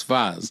priceless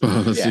vase.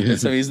 Yeah.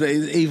 So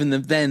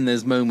then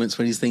there's moments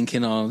when he's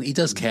thinking, oh, he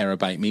does care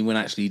about me, when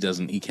actually he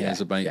doesn't. He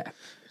cares about me.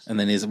 And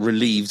then is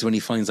relieved when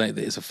he finds out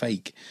that it's a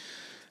fake.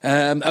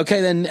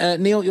 Okay,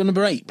 then, Neil, your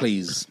number 8,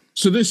 please.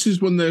 So this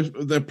is when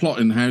they're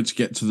plotting how to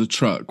get to the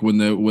truck, when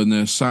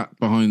they're sat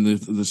behind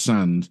the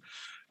sand,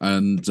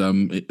 and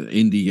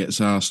Indy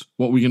gets asked,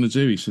 "What are we going to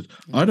do?" He said,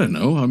 "I don't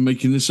know. I'm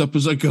making this up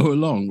as I go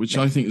along," which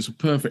I think is a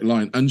perfect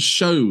line and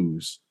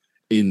shows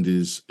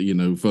Indy's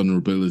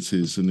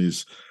vulnerabilities and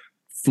his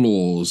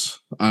flaws.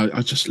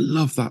 I just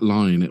love that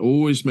line. It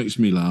always makes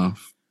me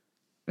laugh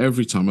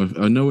every time.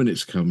 I know when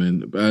it's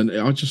coming, and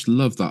I just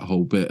love that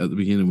whole bit at the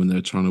beginning when they're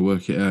trying to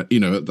work it out.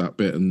 At that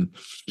bit and.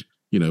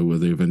 Where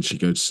they eventually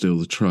go to steal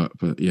the truck.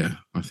 But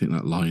I think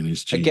that line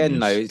is genius. Again,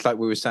 though, it's like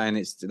we were saying,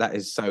 that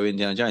is so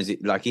Indiana Jones.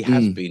 He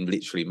has been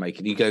literally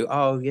making you go,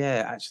 oh,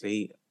 yeah,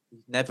 actually,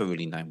 he's never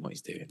really known what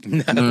he's doing.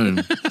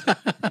 No.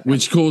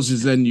 Which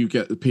causes then you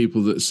get the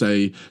people that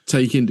say,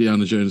 take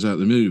Indiana Jones out of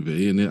the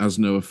movie and it has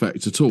no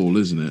effect at all,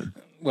 isn't it?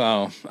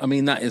 Well, I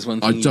mean, that is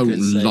one thing I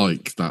don't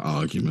like that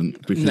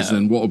argument, because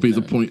then what would be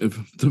the point of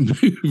the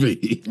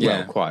movie?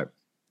 Well, quite.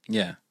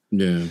 Yeah.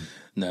 Yeah.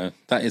 No,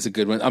 that is a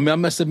good one. I mean, I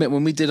must admit,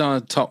 when we did our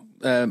top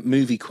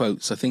movie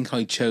quotes, I think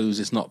I chose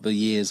 "It's not the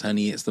years,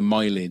 honey, it's the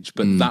mileage."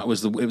 But it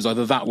was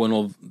either that one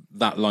or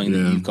that line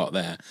that you've got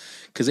there,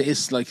 because it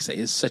is, like you say,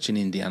 it's such an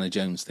Indiana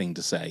Jones thing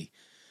to say.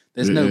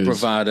 There's no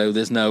bravado.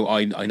 There's no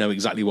I know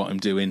exactly what I'm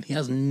doing. He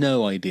has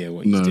no idea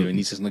what he's doing.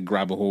 He's just going to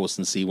grab a horse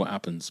and see what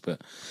happens.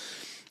 But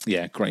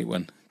yeah, great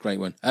one. Great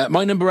one.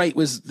 My number 8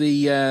 was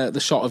the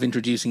shot of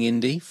introducing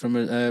Indy from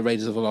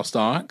Raiders of the Lost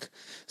Ark.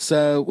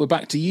 So we're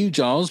back to you,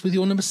 Giles, with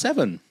your number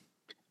 7.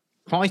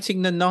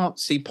 Fighting the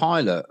Nazi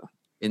pilot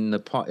in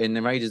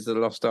the Raiders of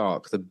the Lost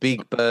Ark, the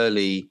big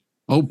burly.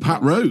 Oh,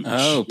 Pat Roach.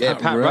 Oh,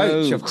 Pat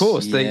Roach, of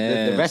course,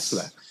 the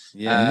wrestler.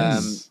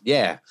 Yes.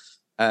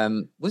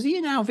 Was he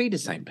in Alvida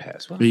St. Pair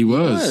as well? He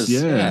was.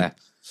 Yeah.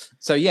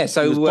 So he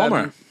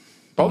was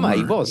Bomber,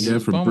 he was. Yeah,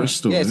 from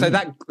Bristol. Yeah, so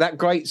that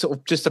great sort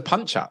of just a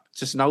punch up,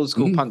 just an old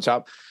school punch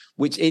up,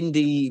 which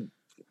Indy,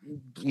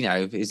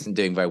 isn't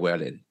doing very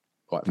well in.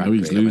 Quite frankly,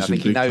 he's losing. I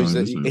think he knows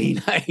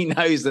that he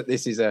knows that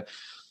this is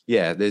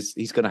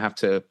he's going to have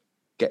to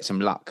get some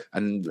luck,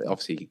 and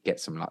obviously get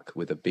some luck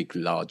with a big,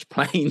 large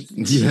plane.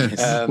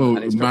 Yes,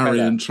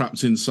 Marion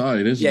trapped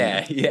inside, isn't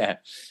it? Yeah.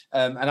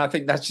 And I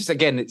think that's just,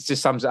 again, it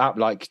just sums it up,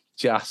 like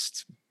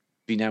just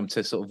being able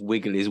to sort of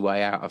wiggle his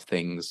way out of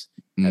things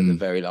at the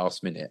very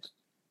last minute.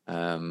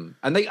 And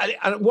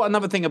what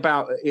another thing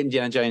about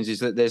Indiana Jones is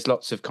that there's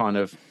lots of kind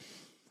of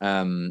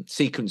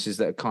sequences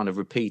that are kind of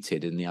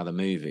repeated in the other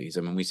movies.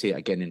 I mean, we see it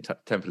again in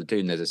Temple of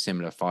Doom. There's a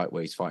similar fight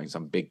where he's fighting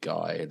some big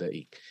guy that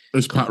he.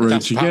 It's Pat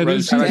Roach again,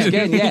 isn't it?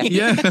 Again,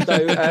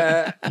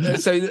 yeah. Yeah.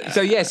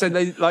 So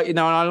they, like, and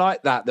I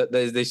like that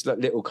there's this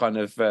little kind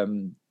of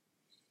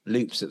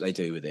loops that they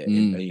do with it.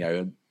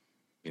 And,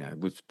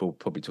 we'll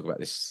probably talk about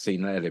this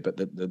scene later, but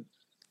the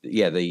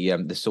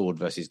sword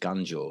versus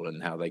gun duel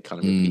and how they kind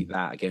of repeat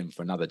that again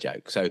for another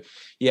joke. So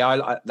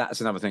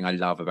that's another thing I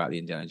love about the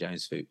Indiana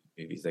Jones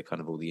movies. They're kind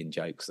of all the in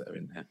jokes that are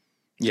in there.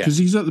 Yeah. Because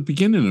he's at the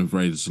beginning of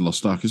Raiders of the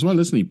Lost Ark as well,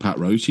 isn't he, Pat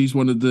Roach? He's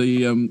one of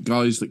the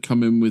guys that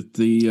come in with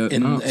the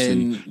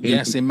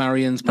Nazi. in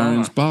Marion's Bar.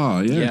 Marion's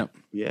Bar, yeah. Yeah.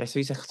 Yeah, so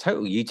he's a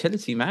total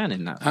utility man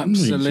in that.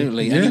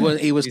 Absolutely. Yeah. And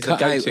he was He's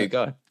cut a out. go-to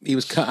guy. He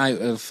was cut out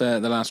of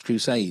The Last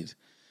Crusade.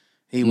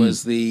 He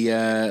was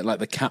the like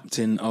the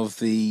captain of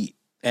the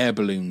air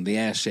balloon, the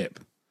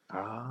airship.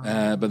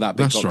 But that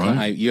bit got cut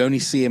out. You only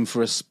see him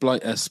for a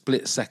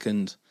split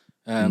second,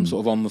 sort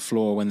of on the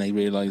floor when they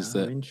realise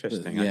that.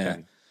 Interesting.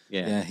 That,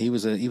 Okay. Yeah, he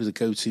was a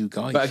go-to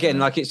guy. But again,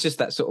 like it's just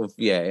that sort of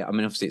I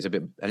mean, obviously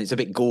it's a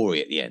bit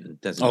gory at the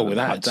end, doesn't it? Oh,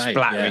 without a doubt,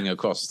 splattering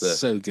across the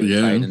so good.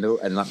 plane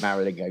and like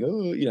Marilyn going,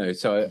 oh,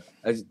 So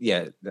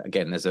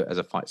again, as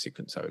a fight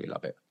sequence, I really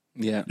love it.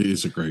 Yeah, it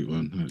is a great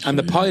one. Actually, and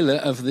the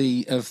pilot of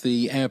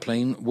the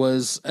airplane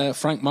was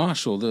Frank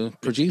Marshall, the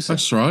producer.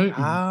 That's right.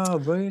 Oh,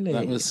 really?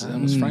 That was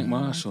Frank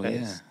Marshall.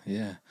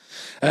 Yeah.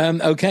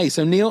 Okay,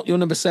 so Neil, your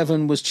number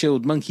 7 was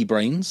Chilled Monkey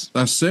Brains.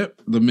 That's it.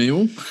 The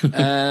meal.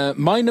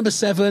 My number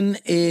 7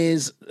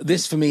 is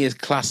this for me is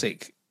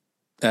classic.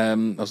 I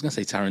was going to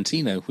say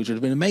Tarantino, which would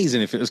have been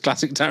amazing if it was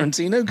classic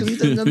Tarantino because he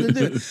doesn't know to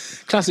do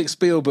it. Classic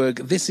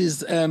Spielberg. This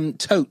is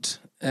Tote,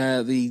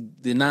 the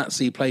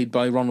Nazi played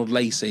by Ronald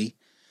Lacey,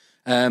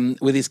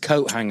 with his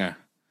coat hanger.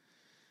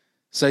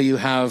 So you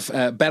have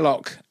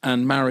Belloc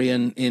and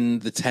Marion in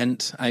the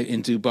tent out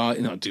in Dubai.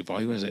 Not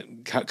Dubai, where is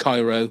it?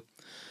 Cairo.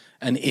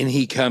 And in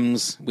he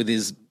comes with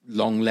his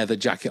long leather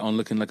jacket on,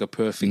 looking like a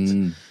perfect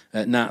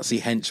Nazi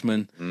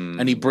henchman.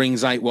 And he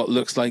brings out what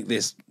looks like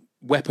this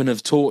weapon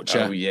of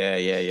torture. Oh, yeah.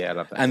 I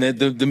love that. And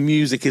the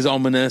music is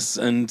ominous,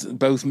 and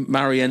both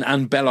Marion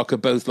and Belloc are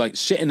both like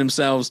shitting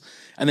themselves.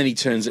 And then he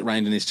turns it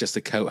around, and it's just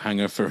a coat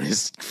hanger for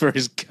his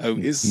coat.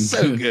 It's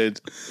so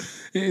good.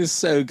 It is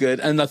so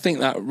good. And I think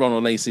that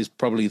Ronald Lacey is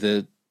probably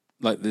the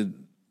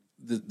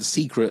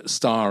secret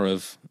star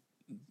of.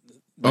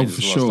 Oh,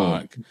 for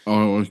sure.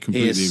 Oh, I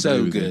completely He is so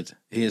agree with good.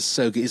 He is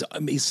so good.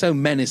 He's so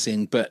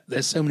menacing, but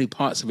there's so many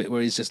parts of it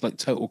where he's just like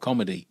total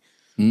comedy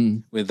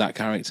with that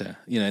character,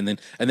 and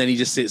then he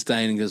just sits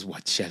down and goes,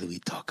 "What shall we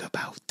talk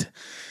about?"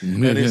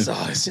 And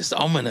it's just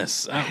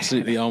ominous,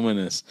 absolutely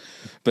ominous.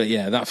 But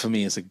yeah, that for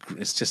me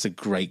it's just a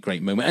great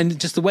moment, and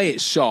just the way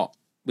it's shot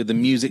with the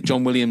music,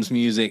 John Williams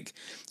music,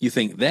 you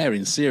think they're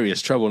in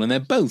serious trouble, and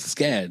they're both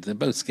scared.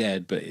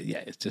 But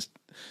yeah, it's just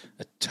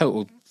a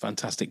total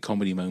fantastic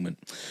comedy moment.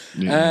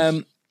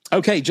 Yes.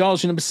 Okay,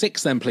 Giles, your number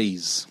 6 then,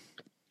 please.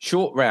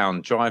 Short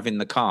Round driving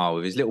the car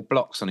with his little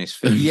blocks on his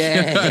feet.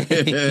 Yeah. Had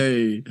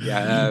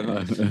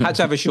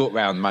to have a Short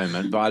Round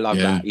moment, but I love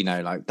that,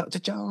 like Dr.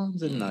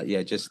 Jones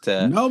and just...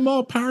 no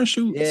more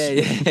parachutes.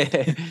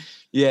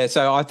 Yeah,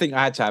 so I think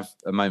I had to have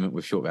a moment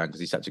with Short Round because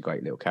he's such a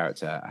great little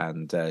character.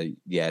 And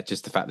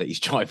just the fact that he's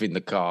driving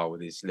the car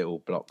with his little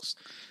blocks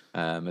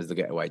as the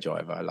getaway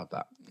driver. I love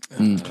that.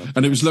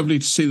 And it was lovely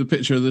to see the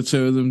picture of the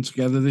two of them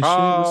together this year,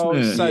 wasn't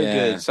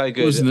it? So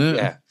good. Wasn't it?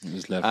 Yeah. It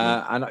was lovely.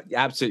 And I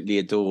absolutely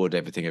adored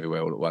Everything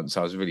Everywhere All at Once.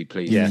 I was really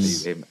pleased to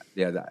see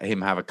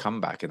him have a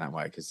comeback in that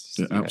way because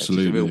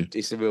absolutely.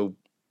 It's a real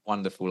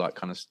wonderful, like,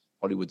 kind of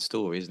Hollywood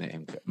story, isn't it?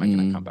 Him making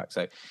that comeback.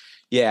 So,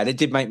 and it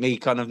did make me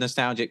kind of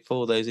nostalgic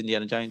for those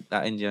Indiana Jones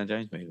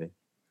movie.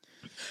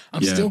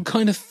 I'm still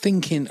kind of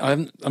thinking.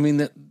 I mean,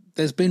 that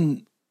there's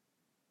been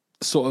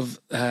sort of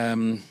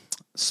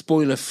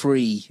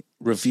spoiler-free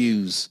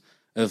reviews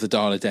of the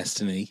Dial of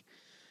Destiny.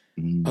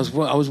 I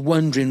was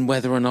wondering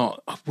whether or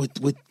not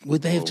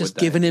would they have just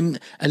given him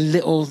a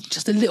little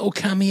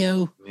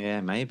cameo.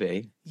 Yeah,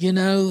 maybe.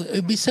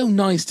 It'd be so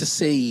nice to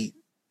see.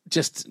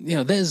 Just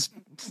there's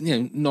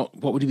not,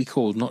 what would he be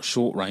called? Not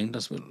Short Round,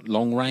 that's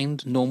long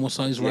round, normal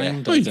size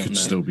round. Well, he could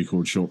still be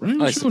called Short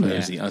Round. I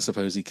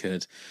suppose he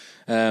could.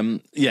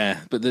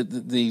 But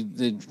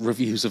the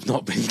reviews have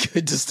not been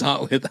good to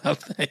start with,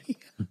 have they?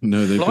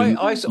 No, they've been...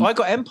 I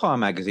got Empire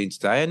magazine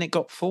today, and it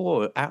got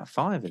 4 out of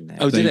 5 in there.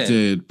 Oh, they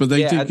did, but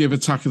they did give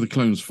Attack of the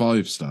Clones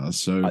 5 stars.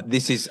 So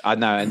I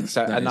know,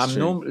 and I'm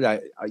normally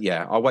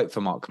I'll wait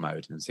for Mark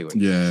Commode and see what.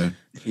 Yeah.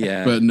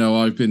 But no,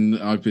 I've been.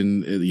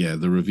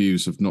 The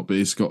reviews have not. But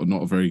it's got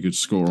not a very good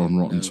score on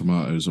Rotten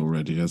Tomatoes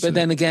already. But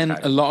then again,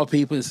 a lot of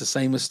people, it's the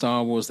same with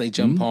Star Wars. They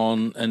jump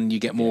on, and you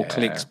get more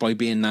clicks by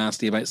being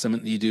nasty about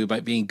something that you do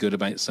about being good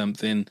about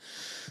something.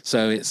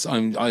 So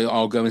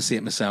I'll go and see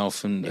it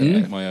myself and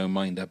make my own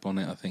mind up on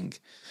it, I think.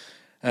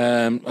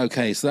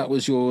 Okay, so that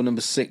was your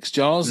number 6,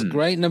 Giles.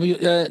 Great.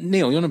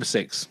 Neil, your number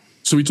 6.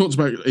 So we talked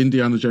about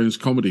Indiana Jones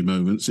comedy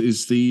moments.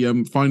 Is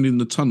the finding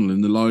the tunnel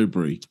in the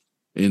library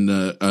in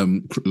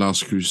the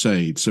Last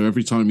Crusade. So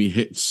every time he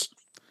hits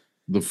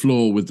the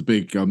floor with the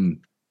big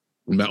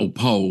metal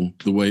pole,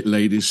 the way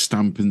ladies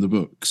stamping the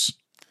books.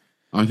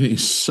 I think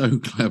it's so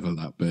clever,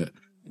 that bit.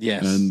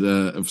 Yes.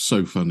 And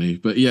so funny.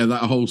 But yeah,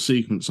 that whole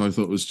sequence I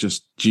thought was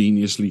just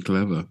geniusly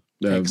clever.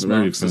 X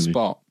very marks funny. the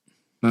spot.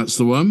 That's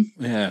the one?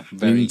 Yeah,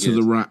 very Into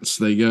good. the rats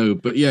they go.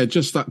 But yeah,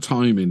 just that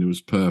timing, it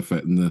was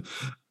perfect. And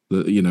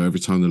the every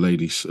time the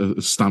lady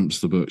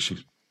stamps the book, she...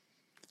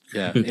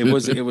 Yeah, it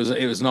was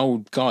an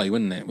old guy,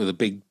 wasn't it, with a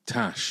big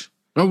tash.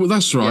 Oh, well,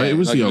 that's right. Yeah, it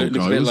was the old looked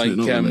guy, a bit wasn't it?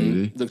 Not the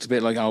lady. Looked a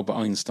bit like Albert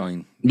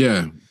Einstein.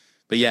 Yeah.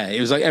 But yeah,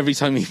 it was like every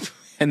time he...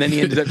 And then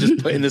he ended up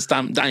just putting the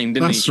stamp down,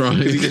 didn't That's he? right.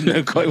 Because he didn't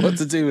know quite what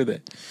to do with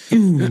it.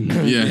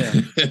 Yeah.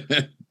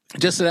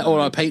 Just so that all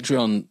our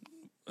Patreon...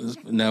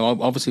 No,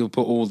 obviously we'll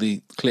put all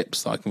the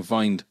clips that I can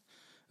find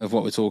of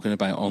what we're talking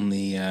about on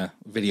the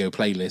video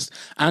playlist.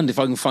 And if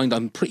I can find...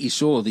 I'm pretty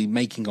sure the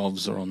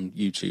making-ofs are on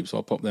YouTube, so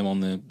I'll pop them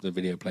on the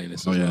video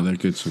playlist Oh, as yeah, well. they're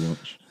good to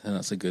watch. So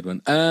that's a good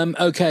one.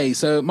 Okay,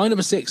 so my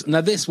number 6. Now,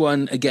 this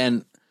one,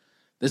 again...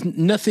 There's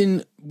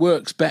nothing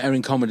works better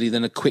in comedy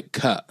than a quick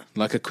cut,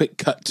 like a quick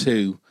cut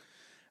to,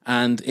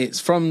 and it's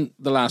from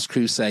The Last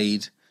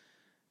Crusade.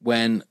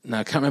 When now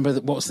I can't remember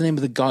what's the name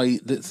of the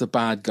guy that's the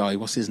bad guy.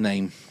 What's his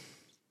name?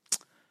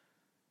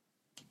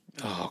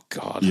 Oh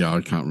God, Yeah, I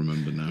can't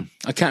remember now.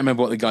 I can't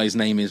remember what the guy's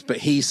name is. But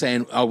he's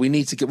saying, "Oh, we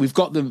need to get. We've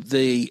got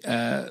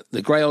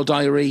the Grail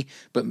Diary,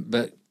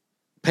 but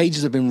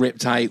pages have been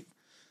ripped out."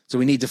 So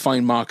we need to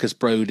find Marcus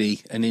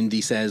Brody. And Indy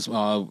says,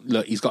 well,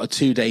 look, he's got a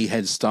 2-day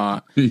head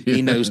start.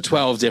 He knows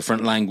 12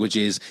 different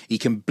languages. He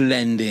can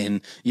blend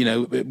in,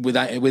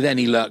 with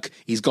any luck,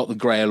 he's got the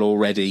Grail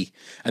already.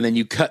 And then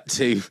you cut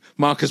to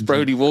Marcus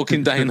Brody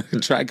walking down the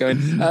track going,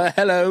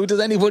 hello, does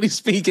anybody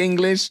speak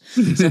English?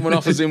 Someone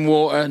offers him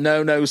water.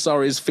 No,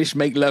 sorry, his fish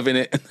make love in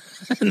it.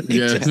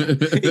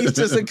 He's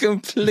just a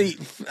complete,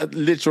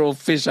 literal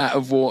fish out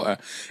of water.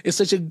 It's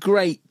such a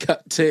great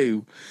cut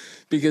too.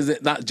 Because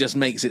that just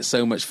makes it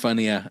so much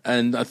funnier,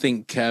 and I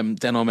think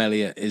Denholm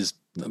Elliott is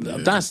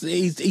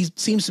he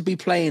seems to be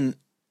playing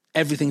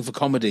everything for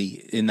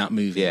comedy in that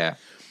movie. Yeah,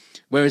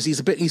 whereas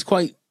he's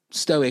quite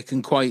stoic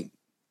and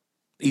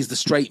he's the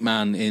straight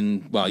man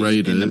in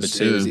Raiders, in number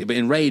 2, yeah. but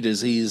in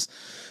Raiders he's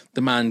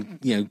the man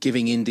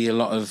giving Indy a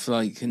lot of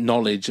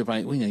knowledge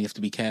about you have to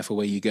be careful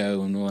where you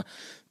go and all that.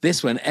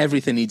 This one,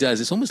 everything he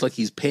does, it's almost like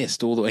he's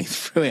pissed all the way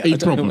through it. He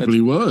probably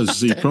was.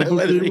 He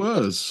probably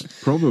was.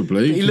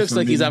 Probably. He looks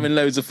like he's having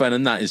loads of fun,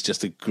 and that is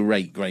just a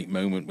great, great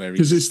moment where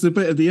because it's the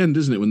bit at the end,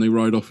 isn't it, when they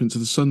ride off into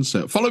the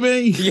sunset? Follow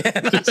me. Yeah,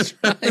 that's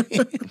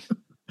right.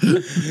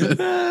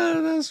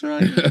 That's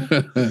right.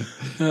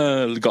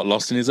 Got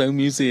lost in his own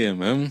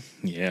museum.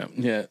 Yeah.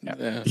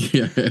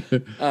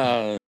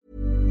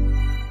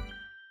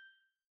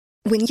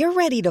 When you're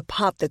ready to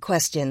pop the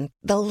question,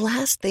 the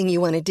last thing you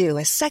want to do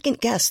is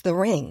second-guess the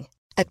ring.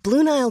 At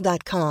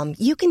BlueNile.com,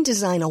 you can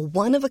design a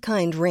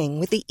one-of-a-kind ring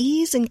with the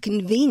ease and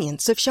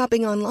convenience of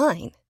shopping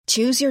online.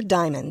 Choose your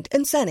diamond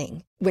and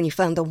setting. When you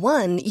find the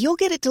one, you'll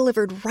get it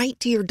delivered right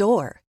to your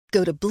door.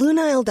 Go to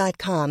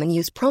BlueNile.com and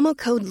use promo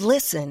code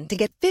LISTEN to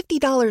get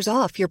 $50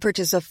 off your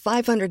purchase of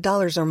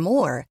 $500 or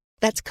more.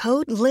 That's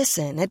code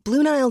LISTEN at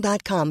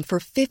BlueNile.com for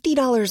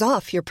 $50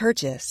 off your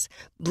purchase.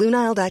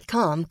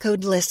 BlueNile.com,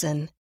 code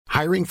LISTEN.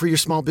 Hiring for your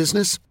small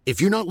business?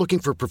 If you're not looking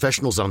for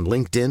professionals on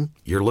LinkedIn,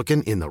 you're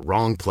looking in the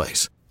wrong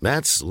place.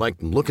 That's like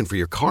looking for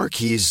your car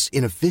keys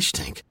in a fish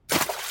tank.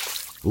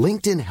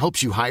 LinkedIn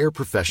helps you hire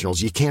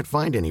professionals you can't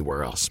find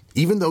anywhere else,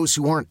 even those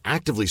who aren't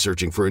actively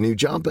searching for a new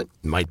job but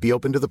might be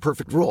open to the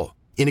perfect role.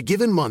 In a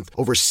given month,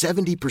 over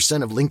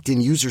 70% of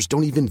LinkedIn users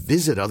don't even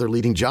visit other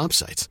leading job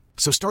sites.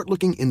 So start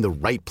looking in the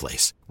right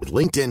place. With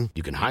LinkedIn,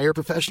 you can hire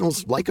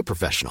professionals like a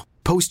professional.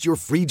 Post your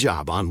free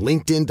job on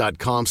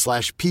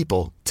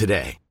linkedin.com/people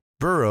today.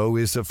 Burrow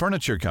is a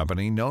furniture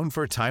company known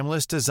for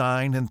timeless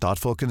design and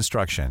thoughtful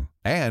construction,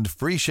 and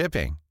free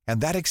shipping,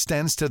 and that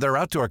extends to their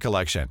outdoor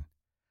collection.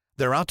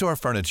 Their outdoor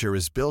furniture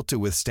is built to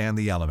withstand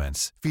the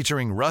elements,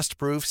 featuring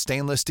rust-proof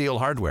stainless steel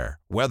hardware,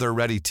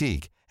 weather-ready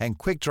teak, and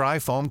quick-dry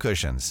foam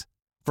cushions.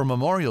 For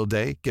Memorial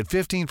Day, get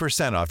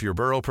 15% off your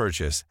Burrow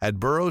purchase at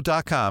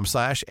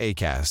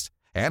burrow.com/ACAST,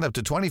 and up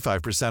to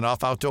 25%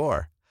 off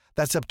outdoor.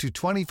 That's up to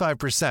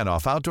 25%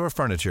 off outdoor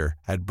furniture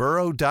at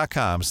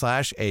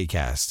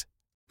burrow.com/ACAST.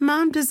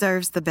 Mom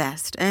deserves the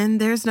best, and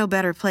there's no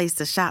better place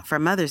to shop for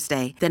Mother's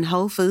Day than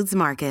Whole Foods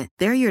Market.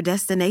 They're your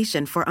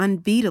destination for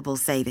unbeatable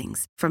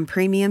savings, from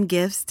premium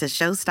gifts to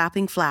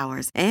show-stopping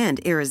flowers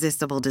and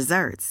irresistible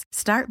desserts.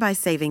 Start by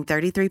saving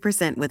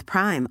 33% with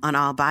Prime on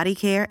all body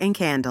care and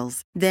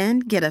candles. Then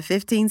get a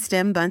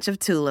 15-stem bunch of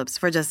tulips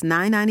for just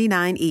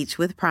 $9.99 each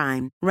with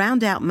Prime.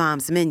 Round out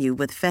Mom's menu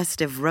with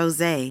festive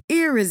rosé,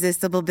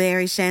 irresistible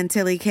berry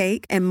chantilly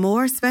cake, and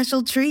more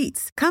special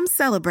treats. Come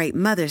celebrate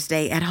Mother's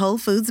Day at Whole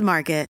Foods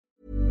Market.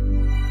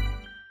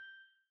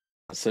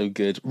 So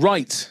good.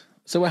 Right.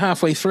 So we're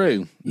halfway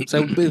through.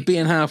 So with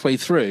being halfway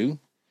through,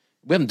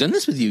 we haven't done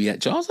this with you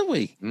yet, Charles, have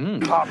we?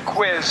 Pop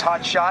quiz,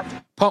 hot shot.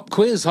 Pop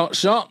quiz, hot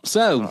shot.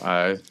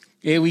 So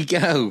here we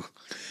go.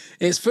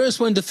 It's first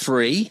 1 to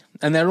 3,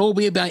 and they'll all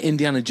be about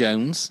Indiana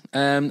Jones.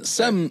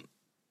 Some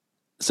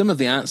of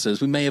the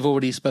answers we may have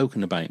already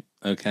spoken about.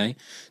 Okay,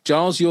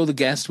 Giles, you're the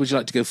guest. Would you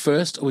like to go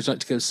first, or would you like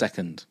to go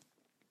second?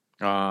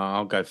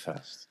 I'll go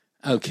first.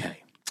 Okay.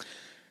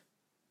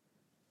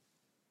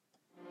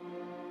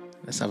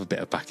 Let's have a bit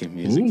of backing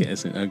music,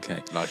 isn't it?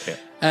 Okay. Like it.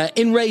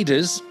 In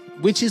Raiders,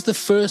 which is the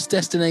first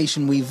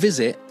destination we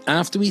visit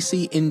after we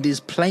see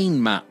Indy's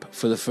plane map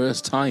for the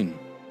first time?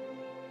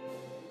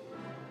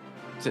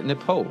 Is it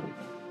Nepal?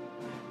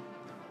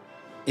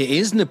 It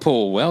is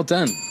Nepal. Well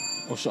done.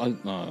 Or should I?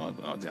 Oh,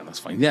 yeah, that's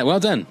fine. Yeah,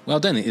 well done. Well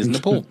done. It is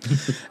Nepal.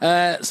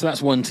 So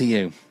that's 1 to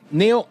you.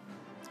 Neil,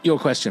 your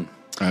question.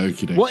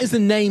 Okey-dokey. What is the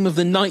name of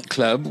the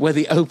nightclub where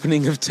the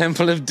opening of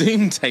Temple of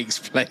Doom takes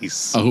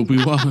place?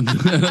 Obi-Wan.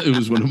 It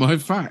was one of my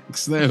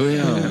facts. There we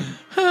are.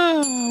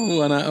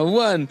 1 out of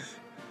 1.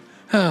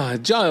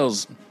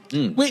 Giles.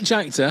 Which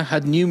actor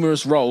had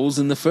numerous roles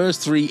in the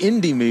first 3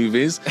 indie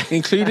movies,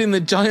 including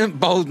the giant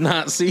bold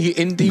Nazi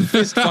indie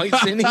fist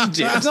fights in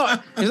Egypt? It's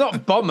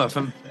not Bomber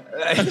from.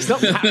 It's not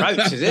Pat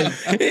Roach, is it?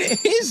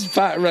 It is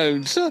Pat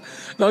Roach.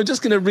 No, I'm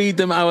just going to read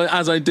them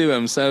as I do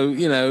them, so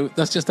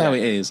that's just how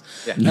it is.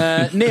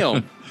 Yeah.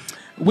 Neil,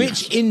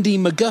 which indie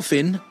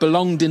MacGuffin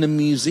belonged in a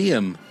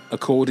museum,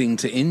 according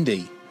to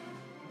Indy?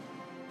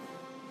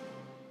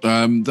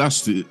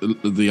 That's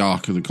the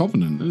Ark of the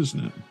Covenant,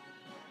 isn't it?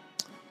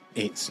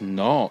 It's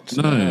not.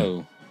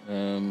 No.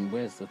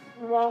 Where's the?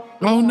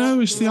 Oh no,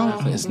 it's the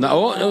Ark. It's not.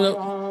 Oh,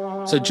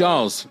 no. So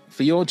Giles,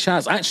 for your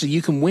chance, actually,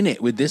 you can win it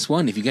with this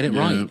one if you get it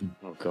right.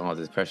 Oh God,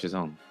 the pressure's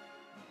on.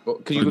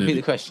 Could you repeat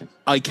the question?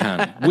 I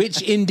can. Which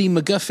indie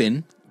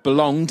MacGuffin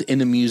belonged in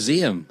a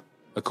museum,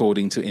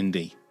 according to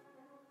Indy?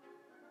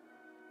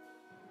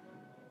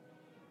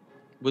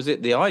 Was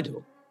it the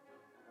Idol?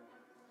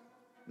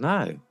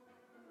 No.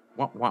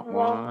 What?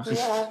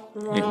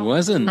 It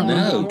wasn't.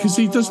 No, because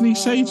doesn't he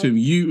say to him,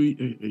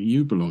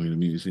 "You belong in a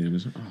museum"?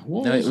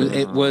 No,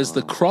 it was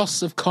the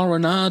Cross of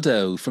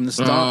Coronado from the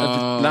start of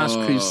the Last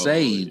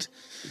Crusade,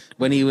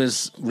 when he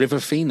was River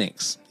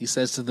Phoenix. He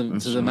says to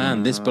the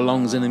man, "This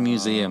belongs in a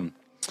museum."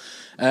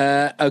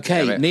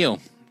 Okay, Neil,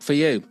 for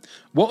you,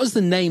 what was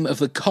the name of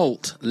the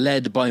cult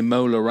led by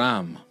Mola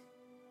Ram?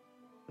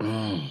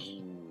 Oh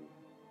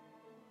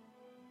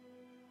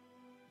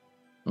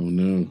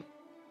no.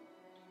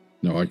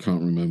 No, I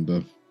can't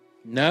remember.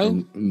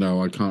 No?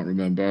 No, I can't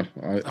remember.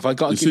 Have I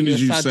got to give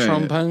you a sad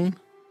trombone?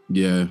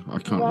 Yeah, I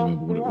can't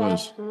remember what it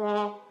was.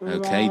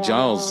 Okay,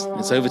 Giles,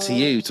 it's over to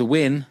you to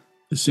win.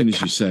 As soon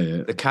as you say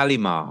it. The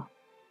Kalimar.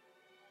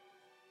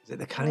 Is it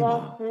the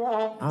Kalimar?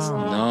 It's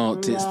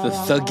not. It's the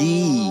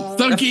Thuggee.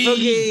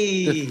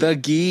 Thuggee! The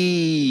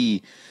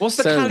Thuggee. What's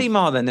the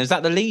Kalimar then? Is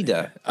that the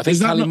leader? I think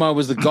Kalimar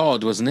was the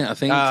god, wasn't it? I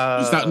think.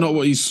 Is that not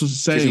what he's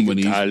saying when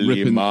he's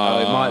ripping? Oh,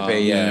 it might be,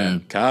 yeah.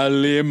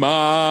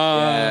 Kalimar.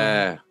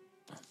 Yeah.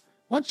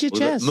 What's your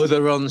chest?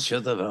 Mother on,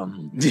 shudder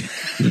on.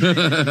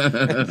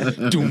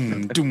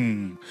 Doom,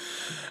 doom.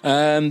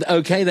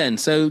 Okay then.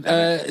 So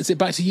is it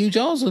back to you,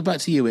 Giles, or back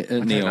to you,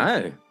 Neil?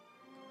 I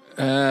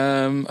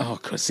don't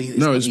know. See,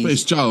 no,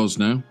 it's Giles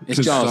now.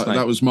 It's Giles.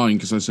 That was mine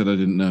because I said I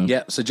didn't know.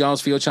 Yeah, so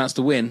Giles, for your chance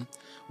to win.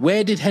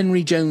 Where did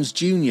Henry Jones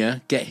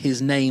Jr. get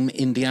his name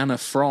Indiana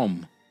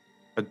from?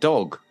 A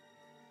dog.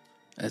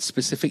 A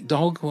specific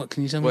dog? What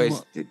can you tell me?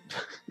 What?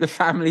 The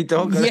family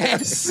dog?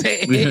 Yes,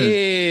 it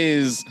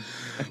is.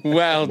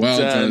 Well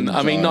done.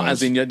 I mean, not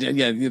as in,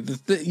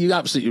 you're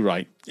absolutely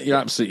right. You're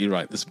absolutely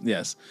right.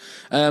 Yes.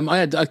 I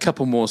had a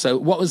couple more. So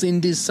what was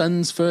Indy's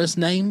son's first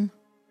name?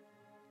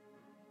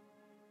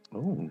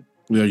 Oh.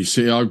 Yeah, you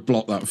see, I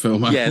blocked that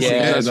film out. Yes,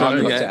 that's right.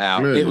 It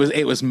out.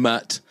 It was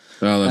Mutt.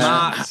 Oh,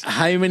 that's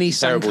how many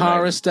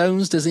Sankara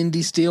stones does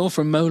Indy steal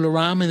from Mola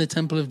Ram in the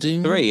Temple of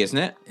Doom? 3, isn't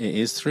it? It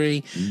is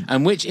 3.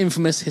 And which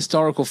infamous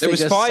historical figure?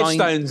 There was 5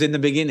 stones in the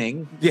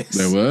beginning. Yes,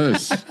 there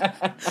was.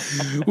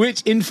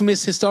 Which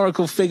infamous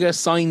historical figure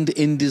signed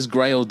Indy's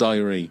Grail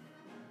diary?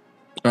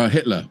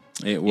 Hitler.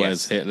 It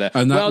was Hitler.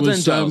 And that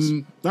was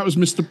done, that was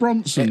Mr.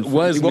 Bronson. It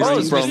was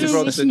Mr.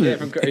 Bronson.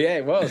 Yeah,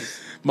 it was.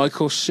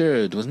 Michael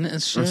Sherd, wasn't it?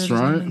 That's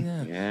right.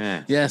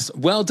 Yeah. Yes.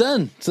 Well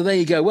done. So there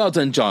you go. Well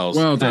done, Giles.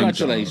 Well done.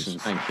 Congratulations.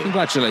 Giles. Thank you.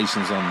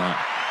 Congratulations on that.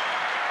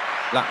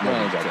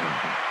 Well done.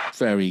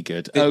 Very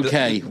good.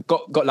 Okay.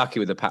 Got lucky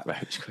with the Pat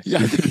Roach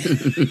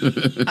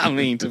question. I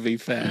mean, to be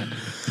fair,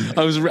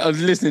 I was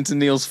listening to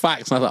Neil's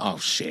facts and I thought, oh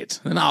shit,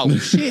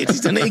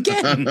 he's done it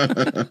again.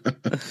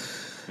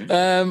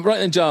 Right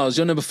then, Giles,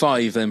 you're number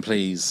 5 then,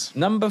 please.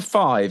 Number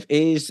 5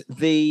 is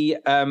the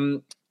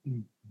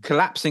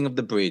collapsing of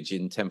the bridge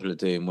in Temple of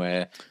Doom,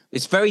 where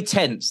it's very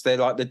tense. They're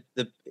like the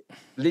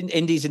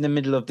Indy's in the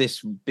middle of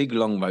this big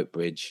long rope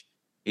bridge.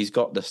 He's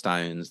got the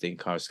stones, the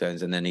Inkara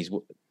stones, and then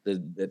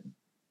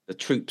the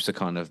troops are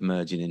kind of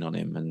merging in on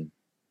him, and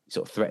he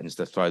sort of threatens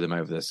to throw them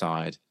over the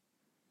side.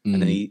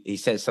 And then he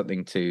says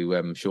something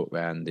to Short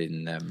Round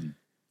in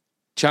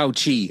Chao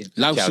Chi,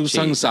 Lao Su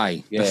Sang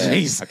Sai. Yeah,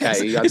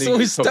 it's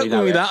always stuck with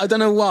me that. I don't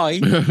know why.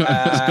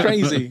 It's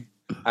crazy.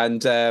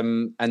 And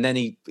then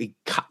he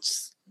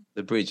cuts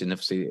the bridge, and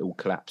obviously it all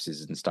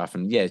collapses and stuff.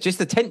 And yeah, just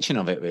the tension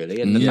of it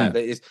really, and the fact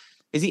that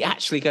is he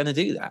actually going to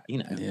do that?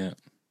 Yeah.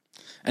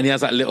 And he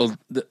has that little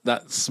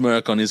that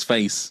smirk on his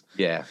face.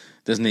 Yeah,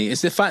 doesn't he?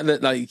 It's the fact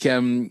that I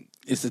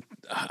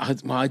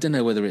don't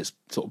know whether it's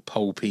sort of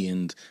pulpy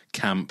and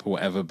camp or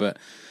whatever, but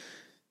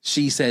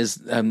she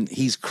says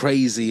he's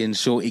crazy, and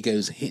Shorty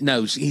goes,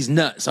 no, he's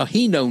nuts. Oh,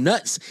 he no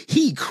nuts,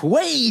 he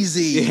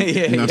crazy.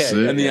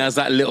 And he has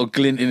that little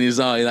glint in his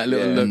eye, that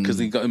little look, because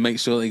he got to make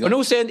sure that he got. And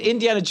also,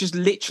 Indiana just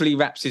literally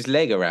wraps his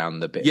leg around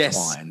the bit of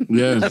twine.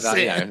 Yeah, that's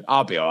it.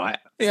 I'll be all right.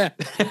 Yeah.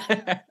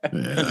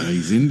 Yeah,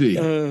 he's Indy.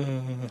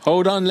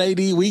 Hold on,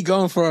 lady. We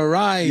going for a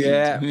ride.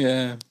 Yeah.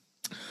 Yeah.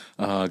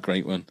 Ah,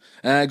 great one.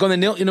 Go on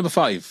then, Neil. You're number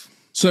 5.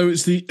 So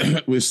it's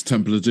it's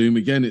Temple of Doom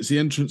again. It's the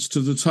entrance to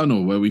the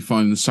tunnel where we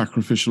find the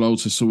sacrificial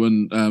altar. So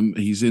when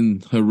he's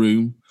in her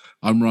room,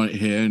 I'm right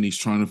here, and he's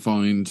trying to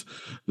find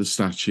the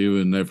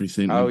statue and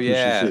everything. Oh, and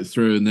yeah. pushes it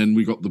through, and then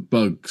we got the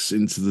bugs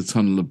into the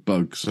tunnel of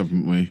bugs,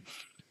 haven't we?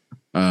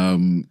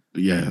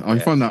 I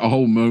find that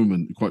whole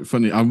moment quite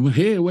funny. I'm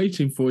here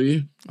waiting for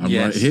you. I'm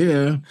right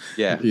here.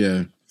 Yeah.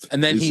 Yeah.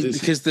 And then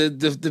because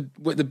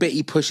the bit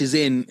he pushes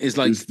in is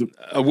like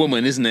a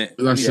woman, isn't it?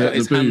 That's it,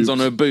 his the hands boobs. on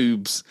her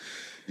boobs.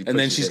 And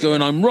then she's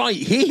going, I'm right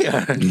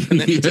here. And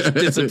then he just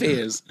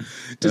disappears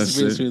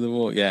through the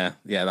wall. Yeah,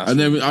 that's. And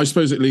then I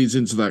suppose it leads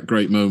into that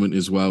great moment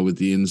as well with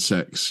the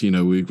insects. You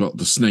know, we've got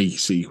the snake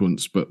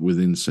sequence, but with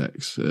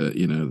insects.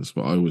 That's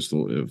what I always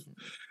thought of.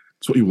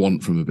 It's what you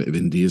want from a bit of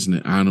indie, isn't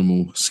it?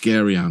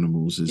 Scary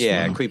animals as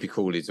well. Creepy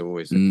crawl is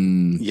always a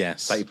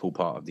yes, staple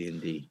part of the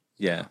indie.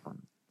 Yeah.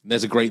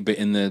 There's a great bit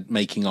in the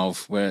making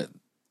of where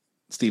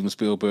Steven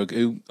Spielberg,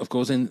 who of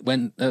course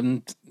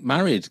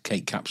married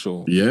Kate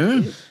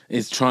Capshaw,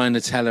 is trying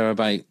to tell her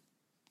about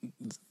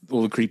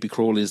all the creepy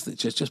crawlers that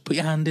just put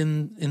your hand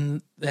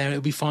in there,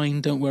 it'll be fine,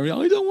 don't worry.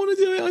 I don't want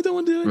to do it.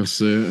 That's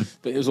it.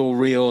 But it was all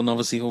real, and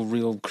obviously all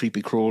real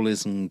creepy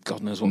crawlers and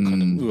God knows what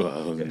kind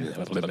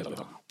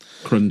of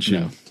crunching.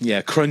 No.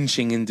 Yeah,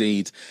 crunching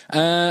indeed.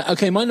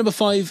 Okay, my number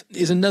 5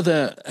 is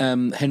another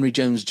Henry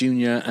Jones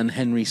Jr. and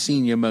Henry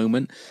Sr.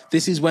 moment.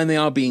 This is when they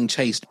are being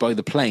chased by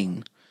the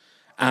plane.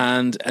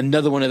 And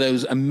another one of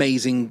those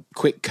amazing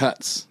quick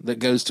cuts that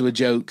goes to a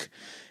joke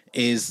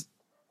is,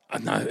 I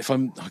don't know,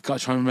 I've got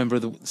to try and remember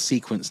the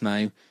sequence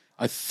now.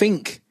 I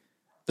think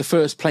the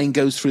first plane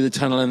goes through the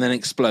tunnel and then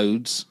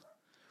explodes.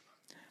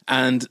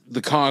 And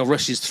the car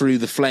rushes through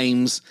the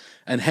flames.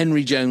 And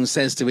Henry Jones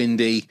says to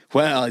Indy,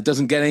 well, it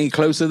doesn't get any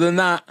closer than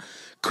that.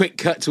 Quick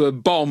cut to a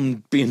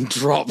bomb being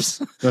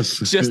dropped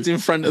just in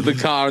front of the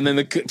car. And then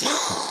it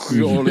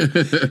all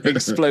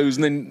explodes.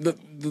 And then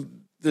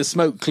the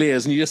smoke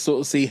clears and you just sort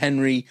of see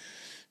Henry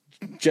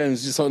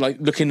Jones just sort of like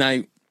looking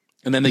out,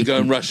 and then they go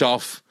and rush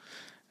off.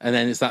 And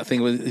then it's that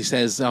thing where he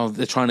says, oh,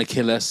 they're trying to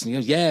kill us. And he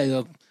goes, yeah,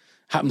 it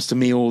happens to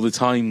me all the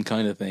time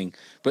kind of thing.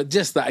 But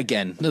just that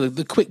again,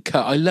 the quick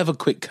cut. I love a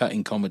quick cut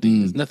in comedy.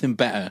 There's nothing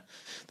better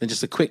than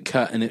just a quick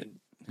cut and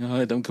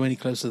don't go any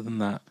closer than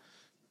that.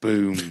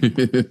 Boom.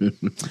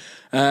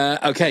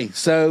 Okay,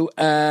 so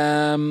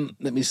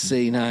let me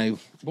see now.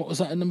 What was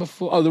that at number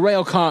 4? Oh, the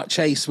rail cart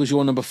chase was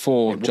your number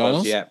 4,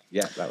 Giles. Yeah,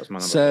 that was my number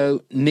 4.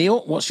 So,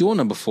 Neil, what's your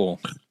number 4?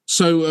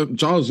 So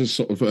Giles has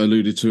sort of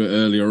alluded to it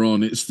earlier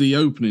on. It's the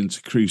opening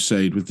to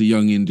Crusade with the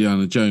young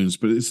Indiana Jones,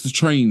 but it's the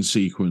train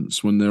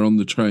sequence when they're on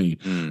the train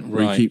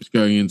where he keeps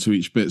going into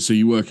each bit. So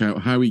you work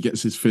out how he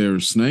gets his fear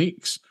of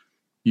snakes.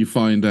 You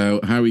find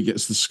out how he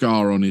gets the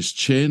scar on his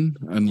chin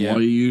and why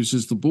he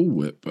uses the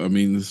bullwhip. I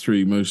mean, the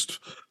 3 most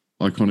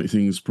iconic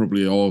things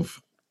probably of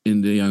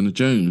Indiana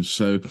Jones.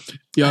 So,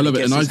 yeah, I love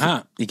it.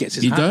 And He gets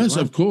his hat. He does, as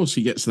well. of course,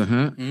 he gets the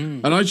hat.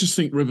 And I just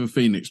think River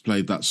Phoenix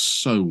played that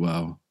so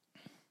well.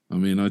 I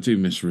mean, I do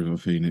miss River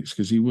Phoenix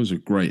because he was a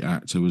great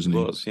actor, wasn't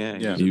he?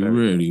 He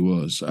really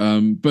was.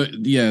 But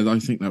yeah, I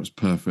think that was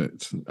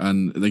perfect.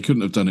 And they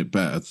couldn't have done it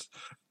better.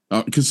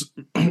 Because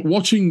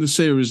watching the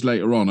series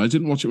later on, I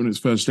didn't watch it when it was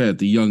first aired,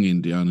 the young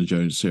Indiana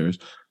Jones series.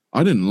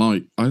 I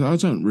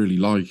don't really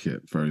like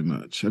it very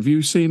much. Have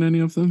you seen any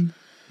of them?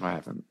 I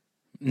haven't.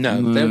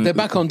 No, they're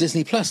back on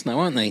Disney Plus now,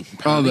 aren't they?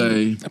 Are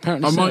they?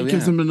 Apparently I might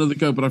give them another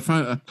go, but I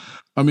found,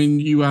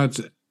 you had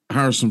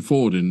Harrison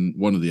Ford in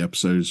one of the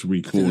episodes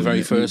recording. The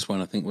very first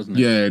one, I think, wasn't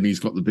it? Yeah, and he's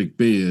got the big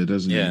beard,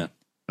 hasn't he? Yeah.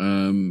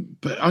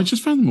 But I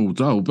just found them all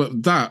dull.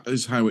 But that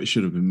is how it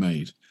should have been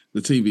made. The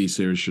TV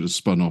series should have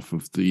spun off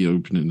of the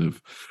opening of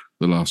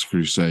The Last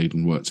Crusade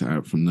and worked it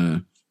out from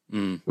there.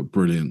 But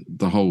brilliant.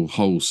 The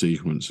whole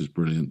sequence is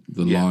brilliant.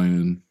 The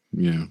lion,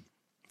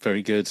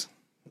 Very good.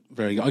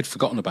 Very good. I'd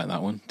forgotten about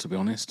that one, to be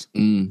honest.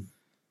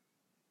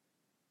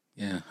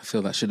 Yeah, I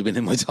feel that should have been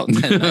in my top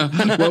 10.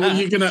 Well,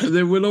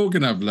 we're all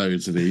gonna have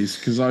loads of these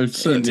because I've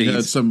certainly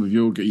heard some of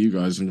you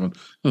guys and gone,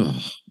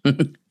 oh.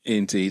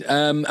 Indeed.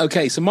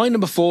 Okay, so my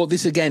number 4.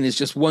 This again is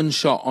just one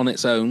shot on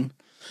its own.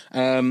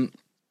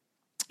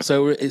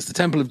 So it's the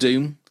Temple of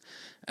Doom,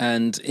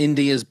 and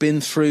Indy has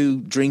been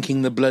through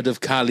drinking the blood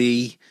of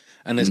Kali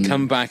and has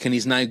come back, and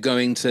he's now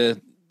going to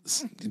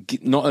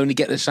not only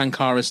get the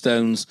Sankara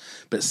stones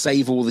but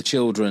save all the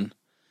children.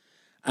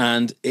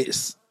 And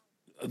it's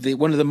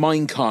one of the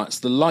mine carts,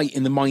 the light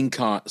in the mine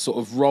cart sort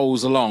of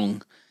rolls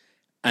along,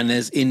 and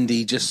there's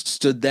Indy just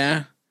stood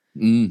there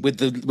with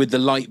the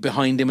light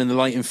behind him and the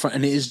light in front,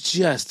 and it is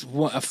just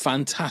what a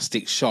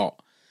fantastic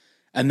shot.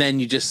 And then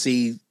you just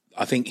see,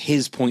 I think,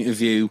 his point of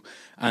view,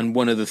 and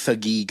one of the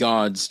thuggy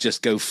guards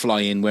just go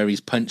flying where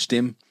he's punched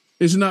him.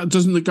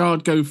 Doesn't the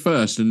guard go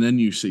first and then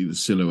you see the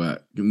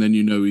silhouette and then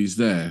you know he's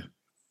there?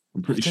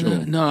 I'm pretty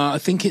sure. No, I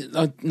think it.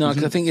 No,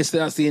 because I think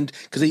that's the end.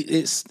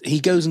 Because he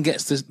goes and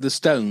gets the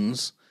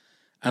stones,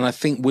 And I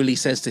think Willie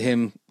says to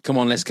him, "Come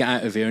on, let's get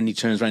out of here." And he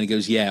turns around and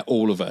goes, "Yeah,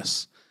 all of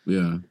us."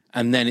 Yeah.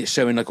 And then it's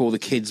showing like all the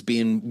kids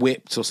being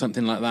whipped or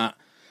something like that.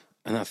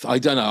 And I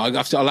don't know.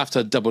 I'll have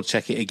to double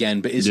check it again.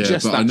 But it's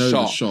just but that I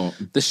know shot.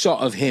 The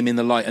shot of him in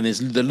the light, and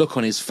the look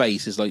on his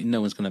face is like,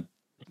 no one's going to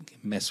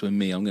mess with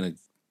me. I'm going to.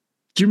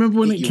 Do you remember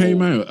when it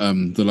came out?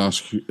 The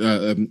last,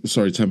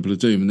 Temple of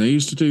Doom, and they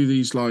used to do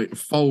these like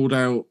fold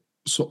out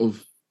sort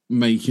of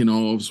making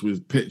ofs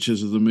with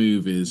pictures of the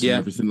movies and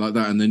everything like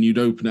that, and then you'd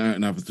open it out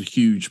and have the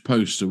huge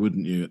poster,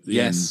 wouldn't you? At the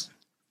end?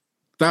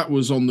 That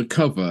was on the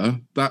cover.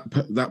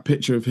 That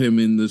picture of him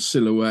in the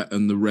silhouette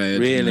and the red.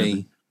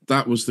 Really?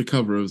 That was the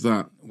cover of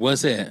that.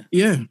 Was it?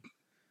 Yeah.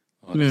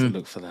 I'll have to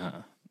look for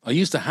that. I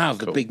used to have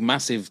the big,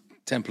 massive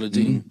Temple of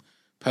Doom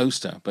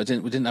poster, but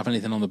we didn't have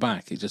anything on the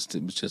back. It was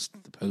just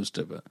the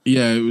poster. But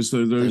yeah, it was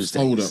those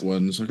fold-up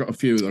ones. I got a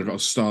few. I got a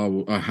Star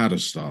Wars. I had a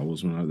Star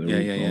Wars when they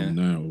were gone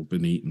now, or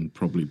been eaten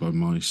probably by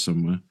mice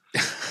somewhere.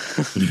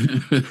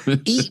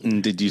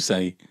 Eaten? Did you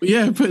say?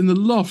 Yeah, put in the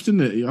loft, isn't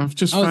it? I've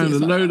just found a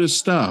load of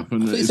stuff,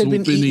 and it's all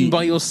been eaten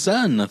by your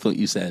son. I thought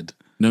you said.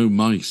 No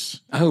mice.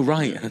 Oh,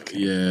 right. Okay.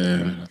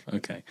 Yeah.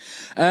 Okay.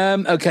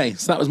 Okay,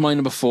 so that was my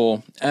number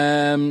 4.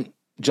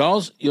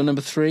 Giles, your number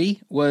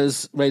 3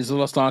 was Raiders of the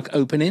Lost Ark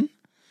opening.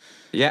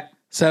 Yeah.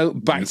 So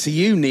back to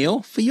you,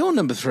 Neil, for your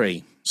number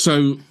 3.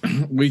 So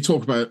we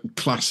talk about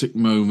classic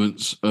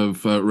moments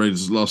of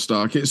Raiders of the Lost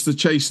Ark. It's the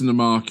chase in the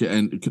market,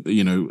 and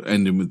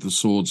ending with the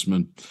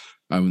swordsman,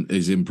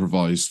 is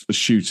improvised, a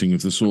shooting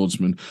of the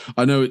swordsman.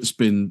 I know it's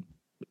been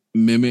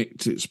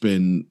mimicked, it's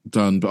been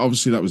done, but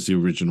obviously that was the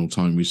original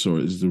time we saw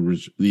it. It's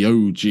the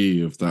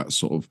OG of that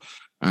sort of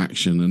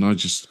action, and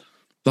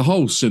the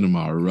whole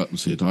cinema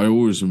erupted. I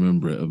always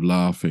remember it of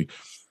laughing.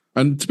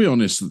 And to be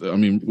honest, I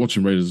mean,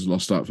 watching Raiders of the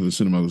Lost Ark for the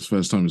cinema was the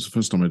first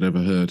time I'd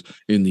ever heard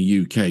in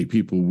the UK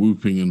people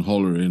whooping and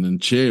hollering and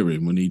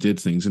cheering when he did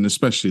things, and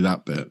especially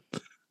that bit.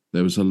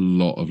 There was a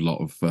lot of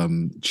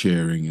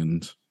cheering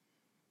and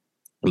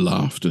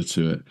laughter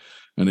to it,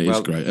 and it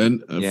is great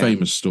and a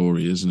famous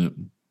story, isn't it?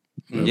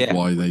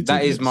 Why they did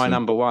that is my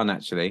number 1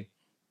 actually,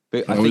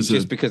 but I think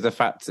just because the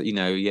fact that he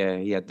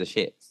had the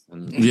shits,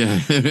 and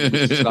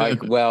it's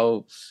like,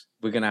 well,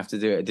 we're gonna have to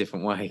do it a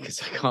different way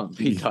because I can't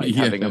be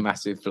having a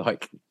massive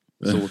sword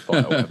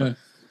fight or whatever.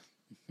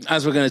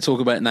 As we're going to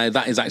talk about now,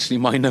 that is actually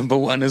my number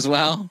 1 as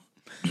well.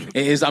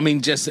 It is. I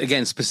mean, just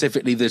again,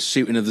 specifically the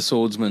shooting of the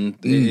swordsman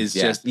is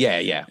just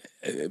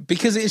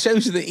because it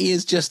shows you that he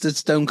is just a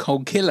stone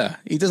cold killer.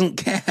 He doesn't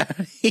care.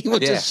 He will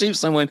just shoot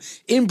someone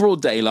in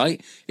broad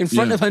daylight in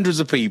front of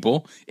hundreds of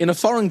people in a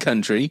foreign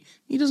country.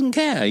 He doesn't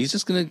care. He's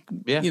just going to,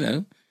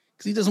 because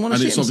he doesn't want to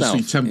shit himself. And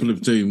it's obviously Temple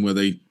of Doom where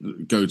they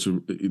go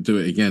to do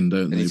it again,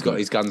 don't they? And he's got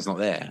his gun's not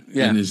there.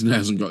 Yeah, and he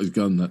hasn't got his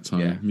gun that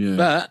time. Yeah.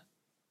 But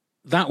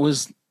that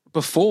was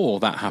before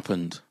that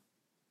happened.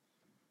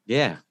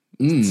 Yeah.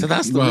 So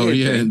that's the weird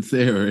thing. In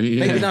theory.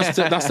 Maybe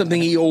that's something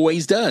he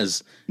always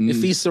does.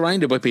 If he's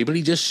surrounded by people,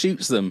 he just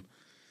shoots them.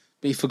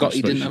 But he forgot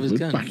he didn't have his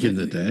gun. Back in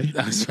the day.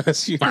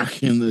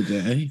 Back in the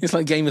day. It's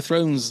like Game of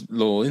Thrones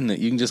law, isn't it?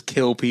 You can just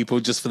kill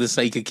people just for the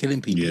sake of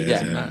killing people.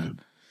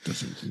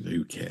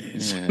 Who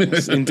cares?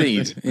 Yes,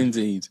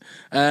 indeed.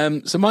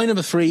 So my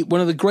number 3, one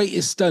of the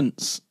greatest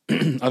stunts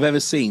I've ever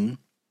seen,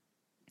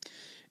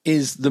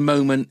 is the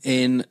moment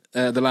in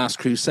The Last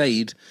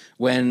Crusade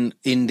when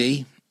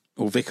Indy,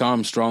 or Vic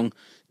Armstrong,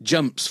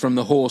 jumps from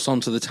the horse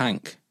onto the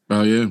tank.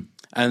 Oh, yeah.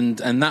 And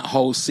that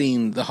whole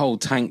scene, the whole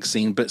tank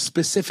scene, but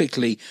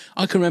specifically,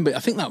 I can remember, I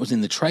think that was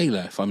in the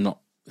trailer, if I'm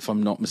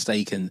not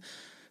mistaken.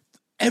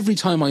 Every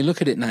time I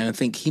look at it now and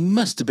think he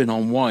must have been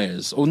on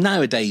wires, or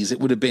nowadays it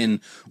would have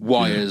been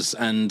wires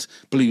and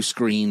blue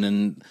screen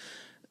and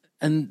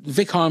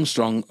Vic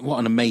Armstrong, what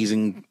an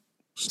amazing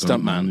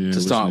stuntman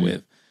to start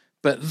with.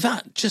 But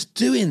just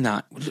doing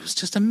that, it was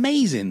just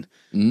amazing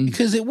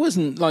because it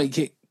wasn't like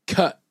it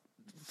cut.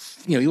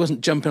 He wasn't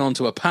jumping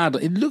onto a pad.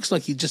 It looks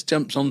like he just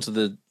jumps onto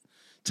the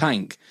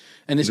tank,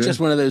 and it's just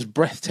one of those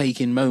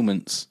breathtaking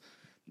moments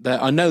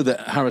that I know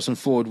that Harrison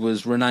Ford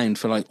was renowned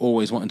for,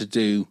 always wanting to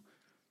do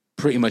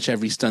pretty much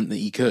every stunt that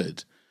he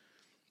could.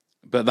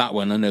 But that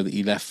one, I know that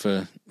he left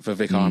for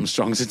Vic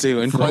Armstrong to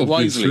do, and quite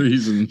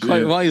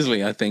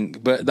wisely, I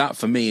think. But that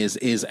for me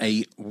is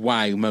a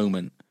wow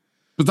moment.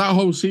 But that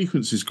whole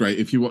sequence is great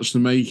if you watch the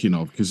making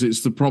of, because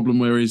it's the problem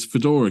where his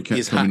fedora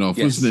kept coming off,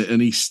 wasn't it?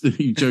 And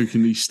he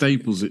jokingly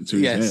staples it to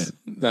his head.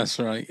 That's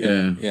right.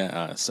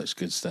 Yeah. Such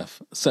good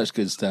stuff.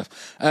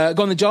 Go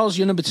on then, Giles,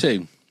 you're number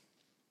 2.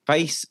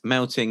 Face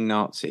melting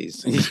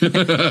Nazis. Aren't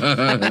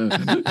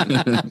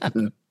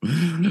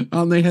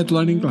they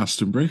headlining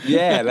Glastonbury?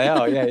 Yeah, they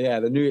are. Yeah.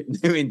 The new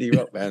indie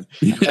rock band.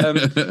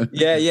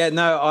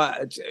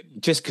 No,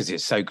 just because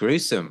it's so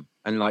gruesome,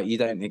 and you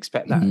don't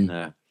expect that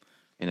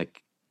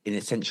in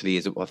essentially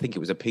I think it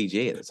was a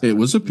PG at the time. It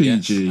was a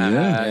PG,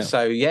 yeah.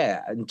 So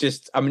and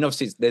just, I mean,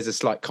 obviously there's a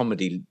slight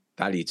comedy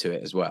value to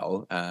it as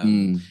well.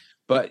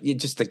 But you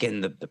just, again,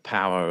 the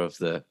power of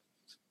the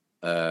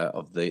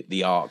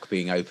Ark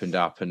being opened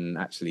up and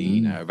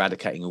actually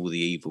eradicating all the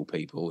evil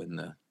people in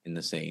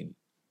the scene.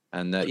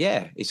 And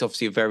it's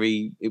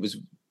obviously it was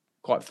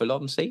quite full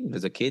on scene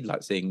as a kid,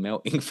 like seeing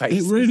melting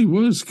faces. It really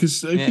was,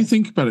 because if you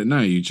think about it now,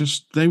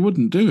 they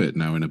wouldn't do it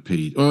now in a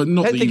PG, or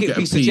not that you get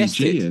a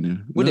PG in it.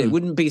 Would it?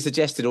 Wouldn't be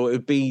suggested, or it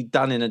would be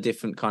done in a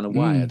different kind of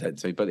way, I don't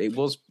think. But it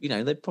was,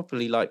 they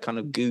properly like kind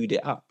of gooed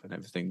it up and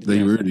everything.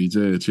 They really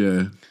did,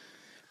 yeah.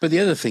 But the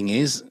other thing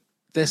is,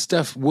 there's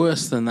stuff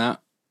worse than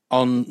that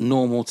on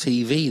normal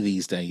TV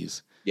these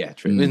days. Yeah,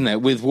 true. Isn't there?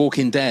 With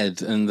Walking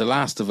Dead and The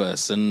Last of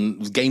Us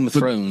and Game of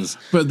Thrones.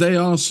 But they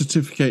are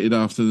certificated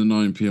after the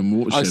 9 p.m.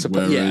 watershed,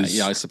 whereas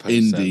I suppose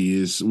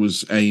Indie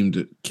was aimed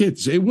at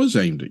kids. It was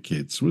aimed at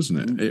kids,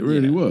 wasn't it? It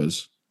really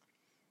was.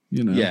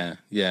 Yeah.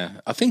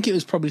 I think it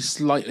was probably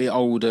slightly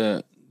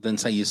older than,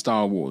 say, your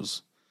Star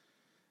Wars.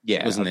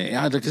 Yeah, wasn't it?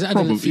 Because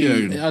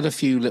it had a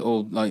few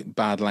little like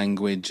bad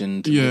language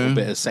and a little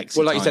bit of sexy.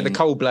 Well, like you said, time. the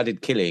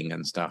cold-blooded killing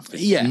and stuff.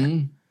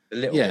 A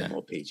little bit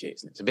more PG,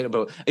 isn't it? It's a bit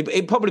about.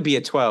 It'd probably be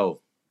a 12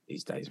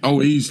 these days.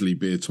 Oh, easily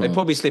be a 12. They'd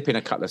probably slip in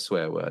a couple of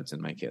swear words and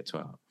make it a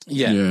 12.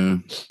 Yeah.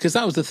 Because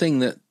that was the thing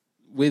that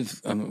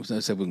with, I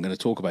said we we're going to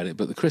talk about it,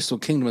 but the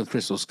Kingdom of the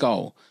Crystal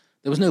Skull,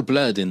 there was no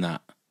blood in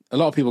that. A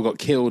lot of people got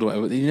killed or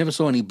whatever. You never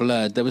saw any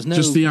blood. There was no...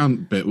 Just the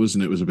ant bit,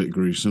 wasn't it? Was a bit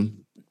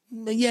gruesome.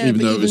 Yeah,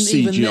 even though it was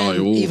CGI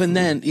awful. Even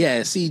then,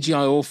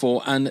 CGI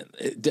awful, and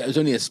it was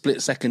only a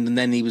split second, and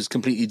then he was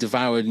completely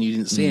devoured, and you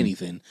didn't see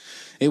anything.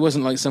 It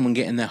wasn't like someone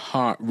getting their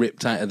heart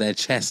ripped out of their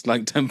chest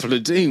like Temple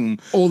of Doom.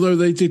 Although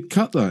they did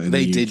cut that in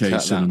the UK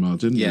cinema,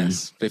 didn't they?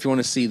 Yes, but if you want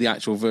to see the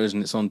actual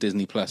version, it's on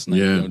Disney Plus now.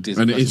 And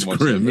it is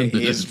grim, isn't it?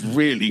 It is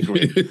really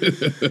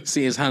grim.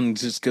 See his hand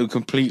just go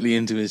completely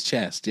into his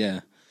chest,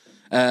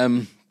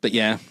 But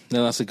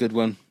that's a good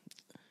one.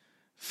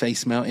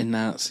 Face melting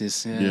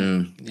Nazis.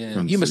 Yeah.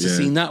 You must have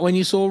seen that when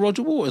you saw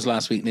Roger Waters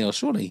last week, Neil,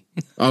 surely.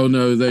 Oh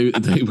no, they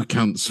were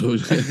cancelled.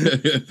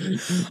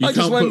 I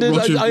just wondered.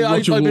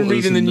 I've been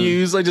reading the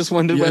news. I just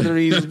wondered whether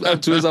he's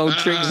up to his old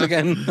tricks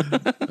again.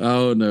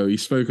 Oh no, he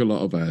spoke a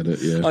lot about it.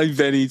 Yeah, I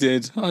bet he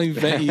did.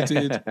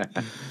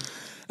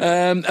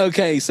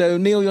 Okay, so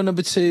Neil, your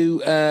number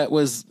 2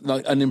 was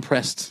like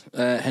unimpressed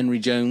Henry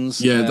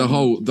Jones. Yeah, the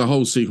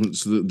whole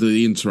sequence,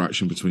 the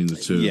interaction between the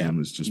two of them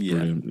was just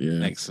brilliant.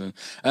 Yeah, excellent.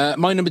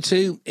 My number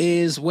 2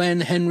 is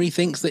when Henry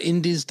thinks that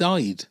Indy's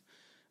died.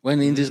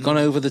 When Indy's gone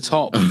over the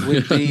top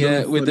with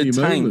the tank.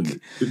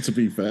 Moment, to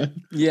be fair,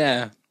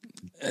 yeah.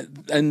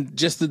 And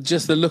just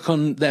the look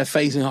on their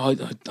face, and I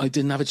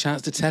didn't have a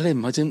chance to tell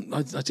him. I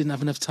didn't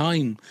have enough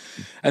time.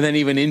 And then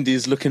even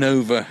Indy's looking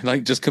over,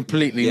 like just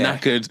completely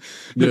knackered,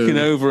 looking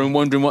over and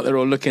wondering what they're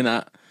all looking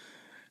at.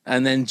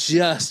 And then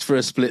just for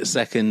a split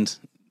second,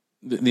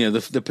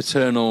 the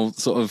paternal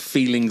sort of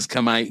feelings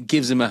come out,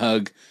 gives him a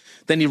hug.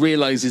 Then he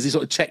realizes, he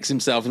sort of checks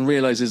himself and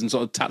realizes, and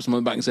sort of taps him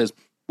on the back and says,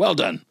 "Well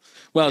done."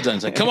 Well done.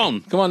 So come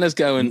on, let's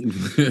go. And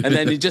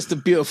then just a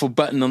beautiful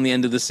button on the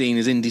end of the scene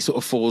as Indy sort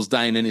of falls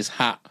down and his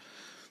hat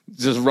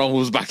just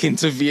rolls back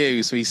into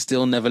view. So he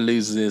still never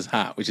loses his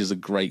hat, which is a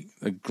great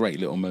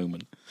little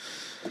moment.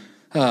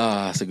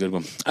 That's a good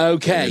one.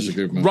 Okay.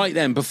 Right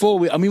then,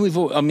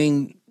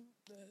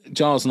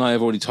 Giles and I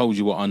have already told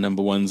you what our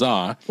number 1s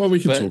are. Well, we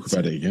can talk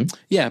about it again.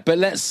 Yeah, but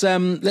let's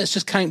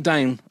just count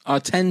down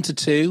our 10 to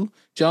 2.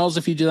 Giles,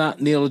 if you do that,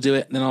 Neil will do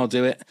it, then I'll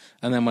do it,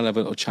 and then we'll have a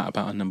little chat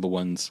about our number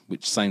 1s,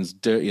 which sounds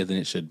dirtier than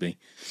it should be.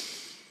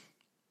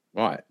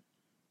 Right.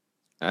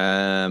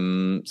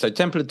 So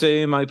Temple of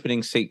Doom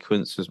opening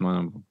sequence was my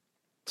number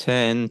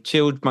 10.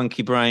 Chilled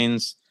monkey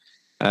brains.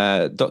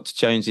 Dr.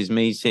 Jones's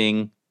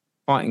meeting.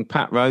 Fighting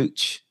Pat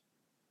Roach.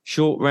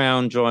 Short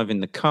Round driving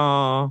the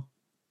car.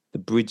 The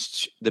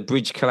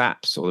bridge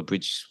collapse or the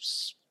bridge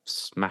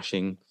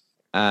smashing.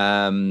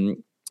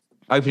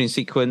 Opening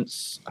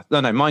sequence.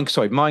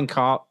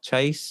 Minecart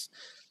chase.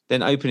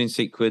 Then opening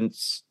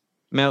sequence.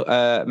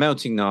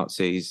 Melting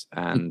Nazis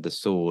and the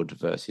sword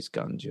versus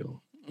gun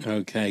duel.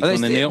 Okay, go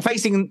on then, Neil.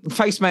 Face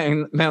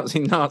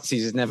melting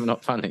Nazis is never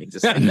not funny.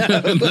 So at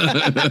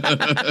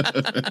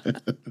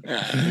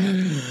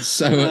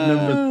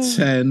number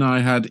 10, I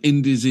had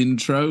Indy's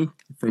intro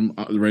from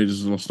the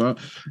Raiders of the Lost Ark.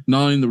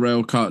 9, the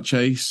rail cart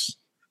chase.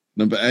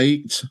 Number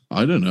 8,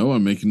 I don't know,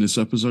 I'm making this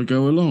up as I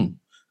go along.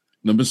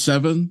 Number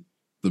 7,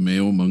 the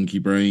meal, monkey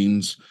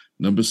brains.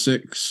 Number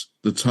 6,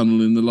 the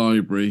tunnel in the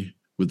library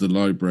with the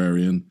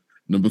librarian.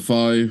 Number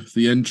 5,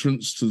 the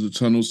entrance to the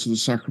tunnels to the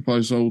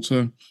sacrifice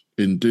altar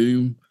in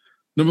Doom.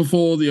 Number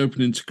 4, the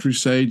opening to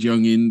Crusade,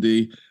 young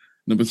Indy.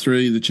 Number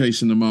 3, the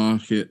chase in the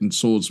market and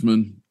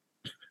swordsman.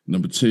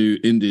 Number 2,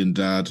 Indy and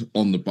Dad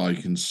on the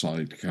bike and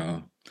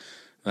sidecar.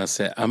 That's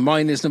it. And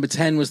mine is number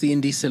 10 was the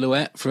Indy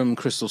silhouette from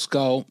Crystal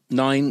Skull.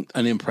 9,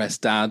 an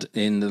impressed Dad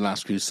in The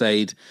Last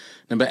Crusade.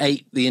 Number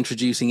 8, the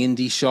introducing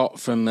Indy shot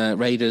from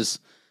Raiders.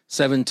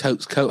 7,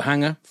 Tote's coat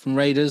hanger from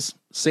Raiders.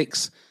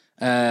 6,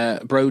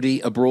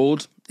 Brody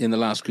abroad in The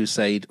Last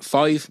Crusade.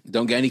 5,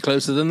 don't get any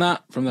closer than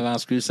that from The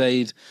Last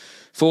Crusade.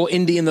 4,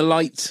 Indy in the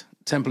light,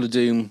 Temple of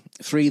Doom.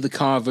 3, the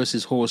car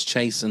versus horse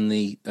chase and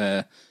the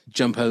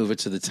jump over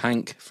to the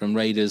tank from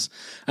Raiders.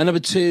 And number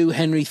 2,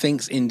 Henry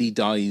thinks Indy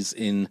dies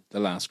in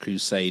The Last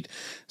Crusade.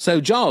 So,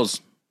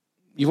 Giles,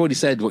 you've already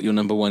said what your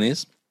number 1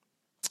 is.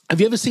 Have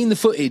you ever seen the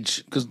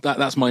footage? Because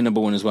that's my number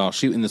one as well.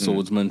 Shooting the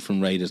swordsman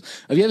from Raiders.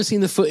 Have you ever seen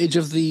the footage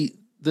of the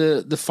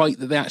fight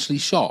that they actually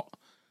shot?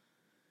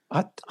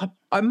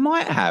 I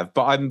might have,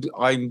 but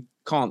I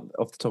can't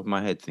off the top of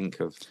my head think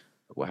of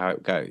how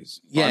it goes.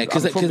 Yeah,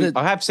 because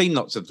I have seen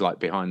lots of like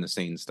behind the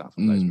scenes stuff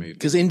in those movies.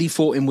 Because Indy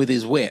fought him with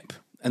his whip,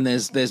 and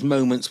there's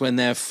moments when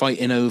they're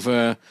fighting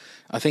over,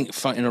 I think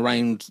fighting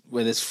around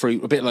where there's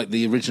fruit, a bit like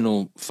the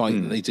original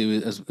fight that they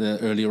do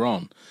earlier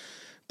on.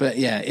 But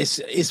yeah,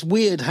 it's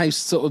weird how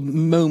sort of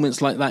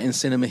moments like that in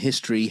cinema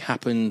history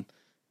happen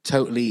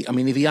totally. I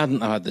mean, if he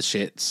hadn't had the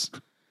shits,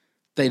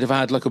 they'd have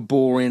had like a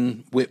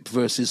boring whip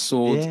versus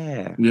sword.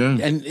 Yeah.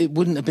 And it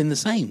wouldn't have been the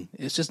same.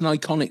 It's just an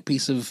iconic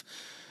piece of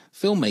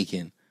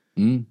filmmaking.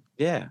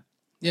 Yeah.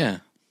 Yeah.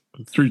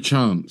 Through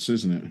chance,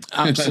 isn't it?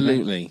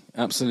 Absolutely.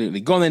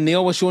 Absolutely. Go on then,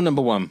 Neil. What's your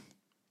number one?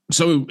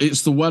 So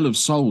it's the Well of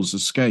Souls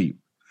escape.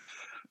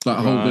 That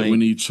whole bit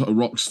when he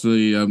rocks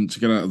the to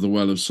get out of the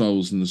Well of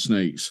Souls and the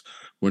snakes.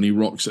 When he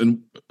rocks,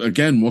 and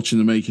again, watching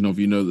the making of,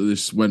 you know that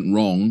this went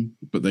wrong,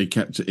 but they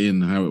kept it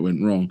in how it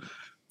went wrong.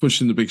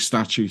 Pushing the big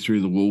statue through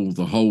the wall,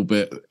 the whole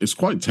bit. It's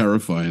quite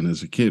terrifying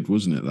as a kid,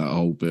 wasn't it? That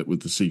whole bit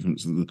with the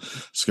sequence of the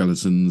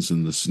skeletons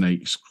and the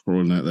snakes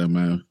crawling out their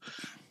mouth.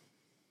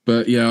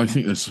 But yeah, I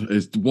think it's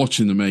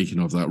watching the making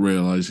of that,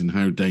 realizing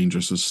how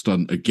dangerous a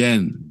stunt.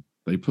 Again,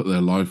 they put their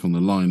life on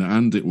the line,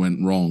 and it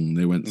went wrong.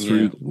 They went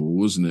through the wall,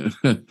 wasn't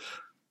it?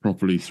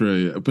 Properly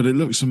through it. But it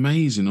looks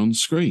amazing on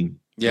screen.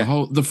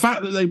 Yeah. The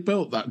fact that they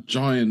built that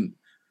giant,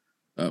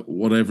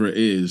 whatever it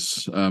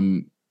is,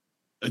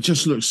 it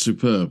just looks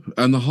superb.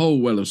 And the whole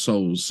Well of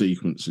Souls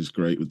sequence is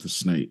great with the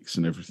snakes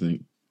and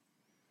everything.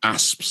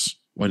 Asps.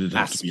 Why did it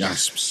have to be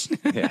asps?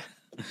 Yeah.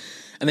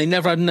 And they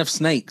never had enough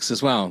snakes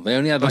as well. They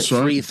only had like That's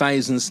right.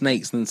 3,000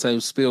 snakes, and so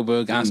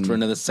Spielberg asked for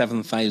another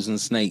 7,000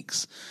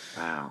 snakes.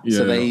 Wow.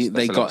 So Yeah.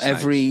 they got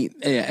every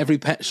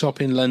pet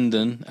shop in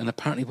London, and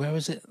apparently where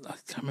was it? I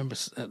can't remember.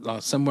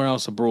 Somewhere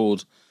else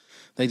abroad.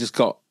 They just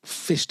got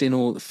slithered in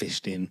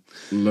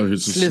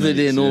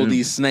all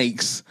these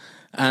snakes,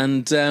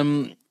 and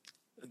there's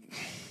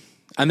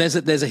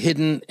a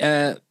hidden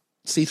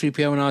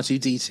C-3PO and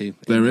R2-D2.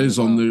 There is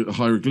on the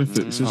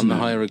hieroglyphics, isn't on the it?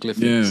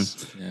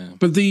 hieroglyphics. Yeah.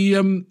 But the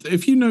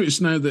if you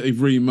notice now that they've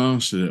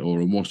remastered it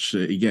and watched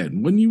it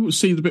again, when you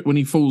see the bit when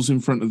he falls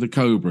in front of the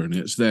Cobra and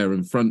it's there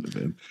in front of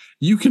him,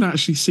 you can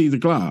actually see the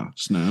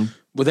glass now.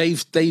 Well,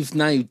 they've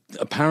now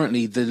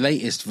apparently the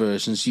latest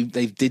versions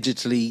they've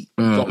digitally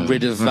got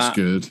rid of that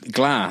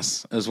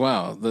glass as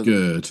well.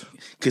 Good,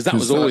 because that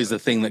was always the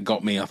thing that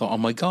got me. I thought, oh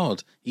my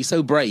god, he's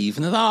so brave,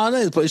 and I thought,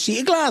 no, put a sheet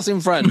of glass in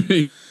front.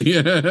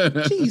 Yeah,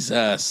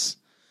 Jesus.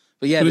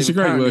 But yeah, but it's a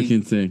great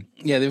working thing.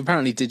 Yeah, they've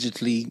apparently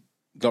digitally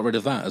got rid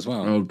of that as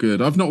well. Oh,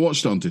 good. I've not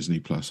watched it on Disney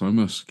Plus. I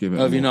must give it.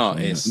 Oh, have you not?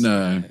 It's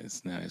well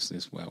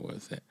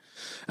worth it.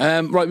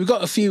 Right, we've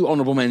got a few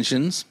honourable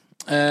mentions.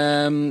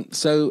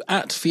 So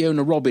at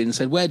Fiona Robin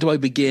said, where do I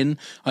begin?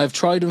 I have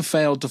tried and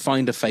failed to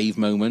find a fave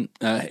moment.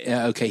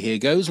 Okay, here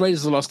goes.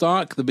 Raiders of the Lost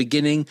Ark, the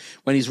beginning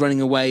when he's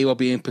running away while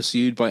being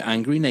pursued by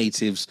angry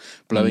natives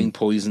blowing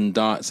poison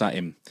darts at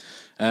him.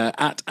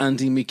 At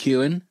Andy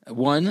McEwen,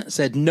 one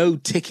said no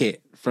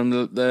ticket from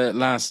the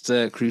last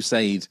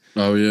Crusade.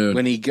 Oh yeah,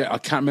 when I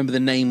can't remember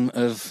the name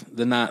of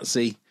the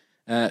Nazi.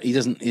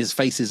 His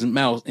face isn't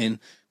melting,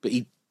 but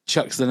he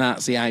chucks the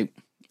Nazi out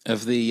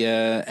of the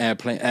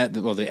airplane,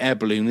 the air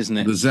balloon, isn't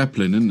it? The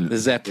Zeppelin, isn't it? The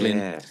Zeppelin.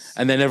 Yes.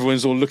 And then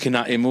everyone's all looking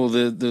at him, all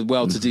the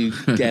well-to-do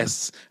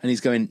guests, and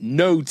he's going,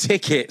 no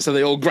ticket. So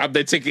they all grab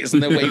their tickets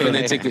and they're waving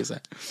their tickets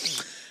out.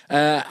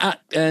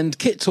 And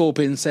Kit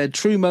Torpin said,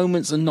 true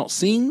moments and not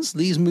scenes.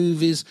 These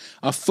movies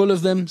are full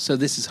of them, so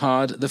this is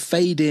hard. The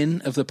fade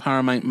in of the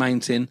Paramount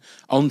Mountain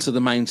onto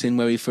the mountain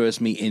where we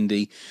first meet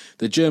Indy.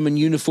 The German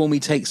uniform he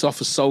takes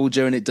off a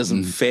soldier and it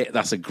doesn't fit.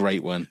 That's a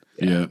great one.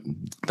 Yeah.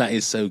 That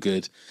is so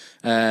good.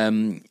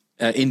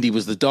 Indy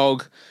was the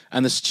dog,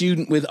 and the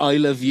student with "I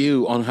love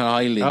you" on her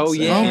eyelids. Oh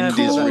yeah, of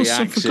course,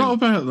 I forgot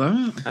about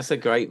that. That's a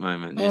great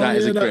moment. That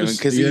is a great one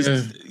because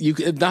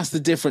that's the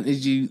difference.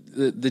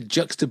 The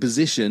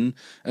juxtaposition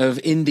of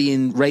Indy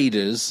in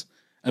Raiders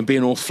and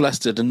being all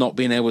flustered and not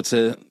being able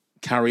to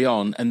carry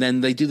on, and then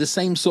they do the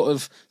same sort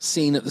of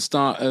scene at the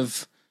start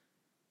of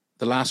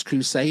The Last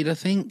Crusade, I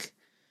think,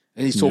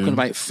 and he's talking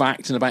about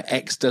fact and about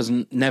X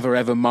never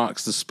ever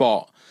marks the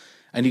spot.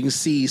 And you can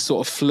see he's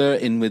sort of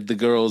flirting with the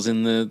girls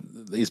in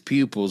his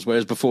pupils,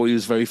 whereas before he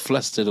was very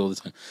flustered all the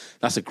time.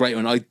 That's a great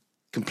one. I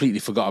completely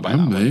forgot about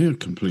that one. I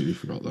completely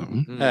forgot that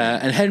one.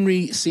 And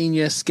Henry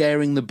Sr.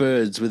 scaring the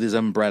birds with his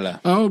umbrella.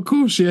 Oh, of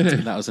course, yeah.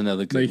 That was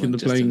another good Making one. the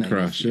plane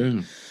crash,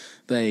 yeah.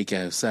 There you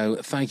go. So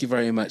thank you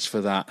very much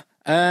for that.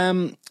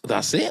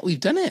 That's it. We've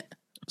done it.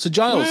 So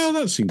Giles, Well,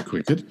 that seemed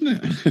quicker,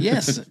 didn't it?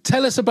 yes,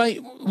 tell us about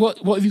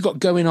what have you got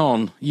going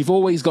on? You've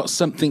always got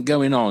something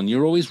going on.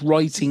 You're always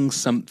writing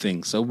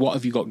something. So what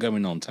have you got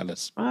going on? Tell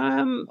us.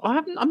 I'm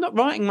not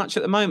writing much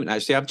at the moment.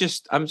 Actually, I'm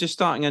just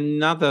starting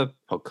another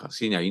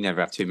podcast. You know, you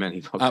never have too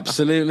many podcasts.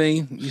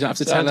 Absolutely, you don't have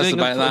to tell us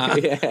about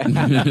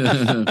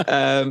that.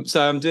 Yeah.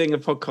 So I'm doing a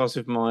podcast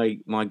with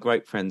my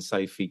great friend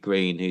Sophie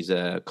Green, who's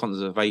a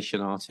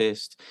conservation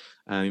artist.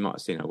 You might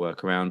have seen her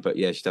work around, but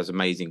yeah, she does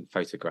amazing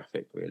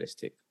photographic,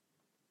 realistic,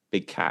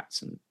 big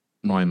cats and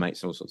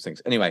primates and all sorts of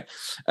things. Anyway,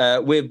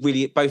 we're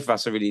really, both of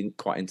us are really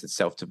quite into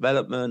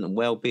self-development and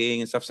well-being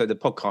and stuff. So the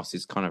podcast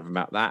is kind of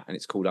about that, and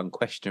it's called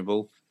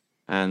Unquestionable.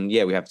 And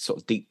yeah, we have sort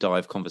of deep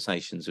dive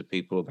conversations with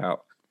people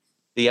about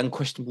the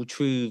unquestionable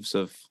truths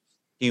of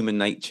human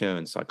nature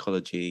and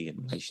psychology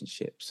and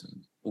relationships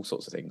and all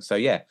sorts of things. So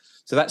yeah,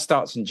 so that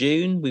starts in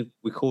June. We've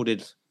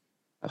recorded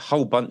a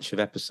whole bunch of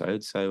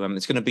episodes. So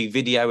it's going to be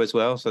video as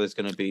well. So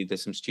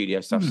there's some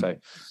studio stuff. So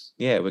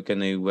yeah, we're going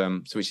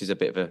to, which is a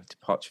bit of a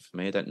departure for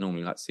me. I don't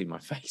normally like to see my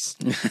face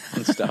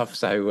and stuff.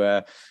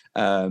 So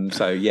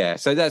yeah,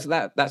 so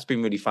that's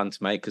been really fun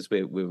to make because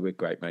we're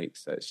great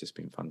mates. So it's just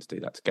been fun to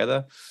do that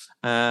together.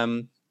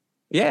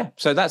 Yeah,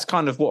 so that's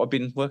kind of what I've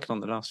been working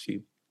on the last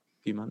few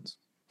months.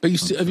 But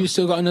have you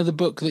still got another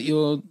book that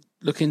you're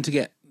looking to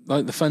get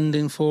like the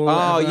funding for?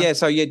 Oh yeah,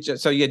 so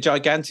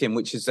Gigantium,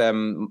 which is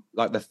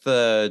like the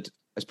third.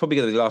 It's probably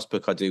going to be the last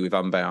book I do with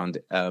Unbound.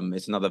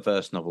 It's another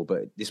verse novel,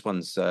 but this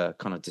one's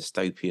kind of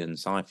dystopian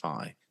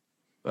sci-fi,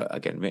 but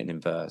again written in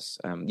verse.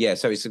 Yeah,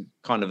 so it's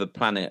kind of our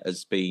planet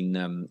has been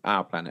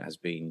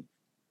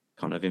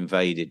kind of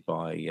invaded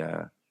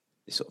by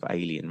this sort of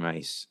alien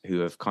race who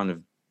have kind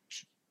of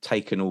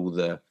taken all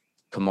the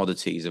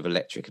commodities of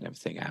electric and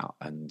everything out,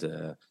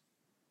 and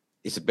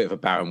it's a bit of a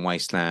barren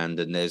wasteland,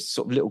 and there's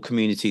sort of little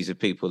communities of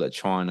people that are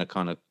trying to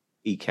kind of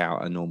eke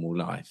out a normal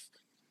life.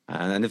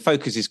 And the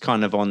focus is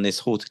kind of on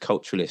this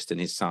horticulturalist and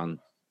his son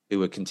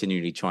who are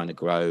continually trying to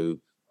grow,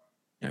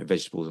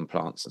 vegetables and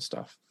plants and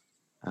stuff.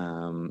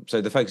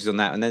 So the focus is on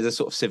that, and there's a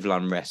sort of civil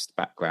unrest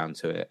background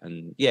to it.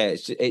 And yeah,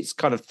 it's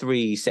kind of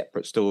three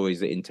separate stories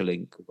that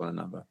interlink with one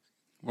another,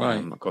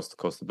 right, across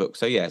the book.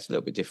 So yeah, it's a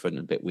little bit different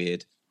and a bit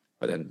weird,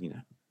 but then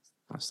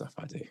kind of stuff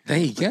I do. There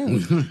you go.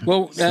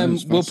 Well,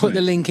 we'll put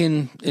the link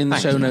in the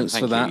show notes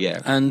for that.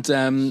 Yeah. And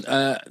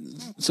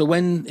so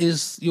when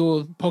is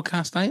your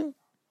podcast out?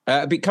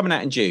 It'll be coming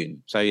out in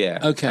June. So yeah.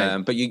 Okay.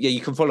 But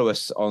you can follow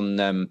us on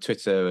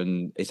Twitter,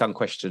 and it's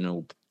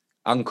Unquestionable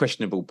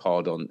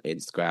Pod on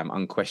Instagram,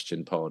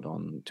 Unquestioned Pod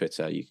on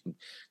Twitter. You can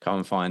come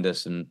and find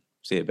us and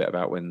see a bit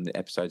about when the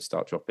episodes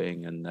start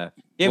dropping. And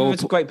we've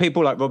had some great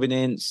people like Robin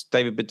Ince,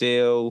 David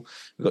Baddiel.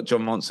 We've got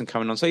John Monson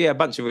coming on. So yeah, a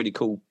bunch of really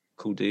cool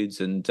dudes,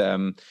 and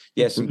some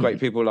great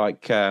people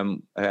like I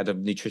had a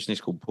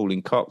nutritionist called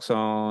Pauline Cox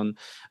on.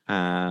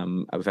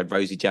 We've had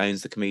Rosie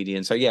Jones, the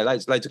comedian. So yeah,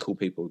 loads of cool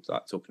people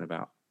like talking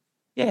about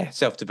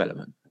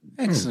self-development.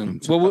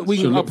 Excellent. Well,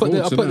 I'll put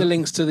the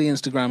links to the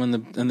Instagram and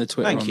the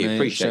Twitter on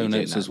the show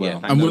notes as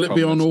well. And will it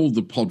be on all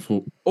the pod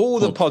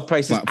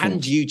places platforms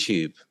and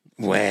YouTube?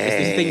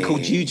 There's this thing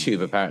called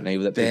YouTube, apparently.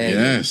 That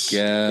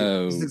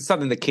go. It's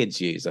something the kids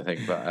use, I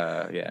think.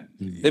 But yeah,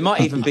 there might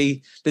even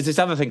be. There's this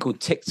other thing called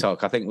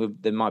TikTok. I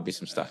think there might be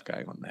some stuff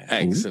going on there.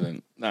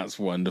 Excellent. That's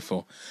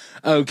wonderful.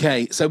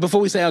 Okay, so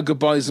before we say our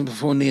goodbyes and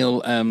before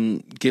Neil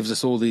gives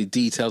us all the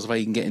details of how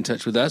you can get in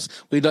touch with us,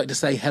 we'd like to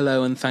say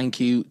hello and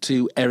thank you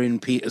to Erin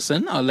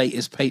Peterson, our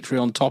latest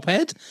Patreon top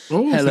head.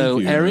 Hello,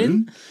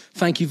 Erin.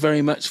 Thank you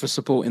very much for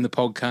supporting the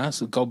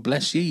podcast. God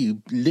bless you.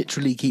 You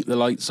literally keep the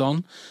lights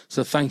on.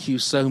 So thank you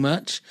so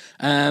much.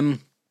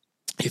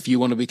 If you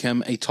want to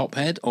become a top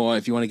head or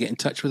if you want to get in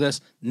touch with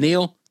us,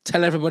 Neil,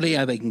 tell everybody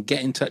how they can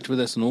get in touch with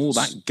us and all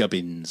that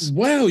gubbins.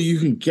 Well, you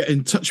can get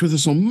in touch with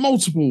us on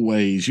multiple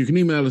ways. You can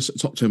email us at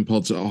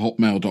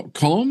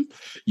top10pods@hotmail.com.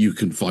 You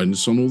can find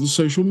us on all the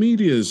social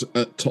medias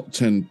at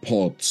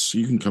top10pods.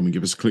 You can come and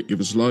give us a click, give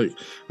us a like,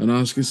 and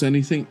ask us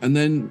anything. And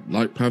then,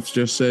 like Pav's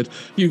just said,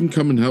 you can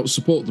come and help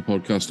support the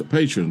podcast at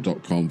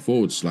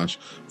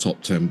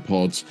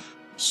patreon.com/top10pods.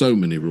 So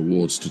many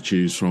rewards to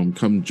choose from.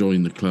 Come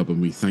join the club,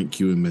 and we thank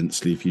you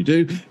immensely if you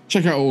do.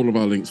 Check out all of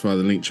our links via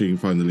the link tree. You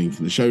can find the link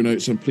in the show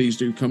notes, and please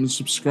do come and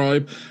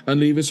subscribe and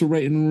leave us a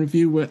rating and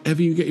review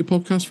wherever you get your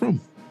podcast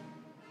from.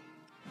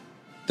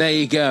 There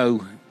you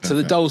go. To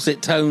the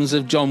dulcet tones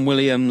of John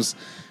Williams.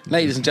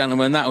 Ladies and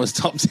gentlemen, that was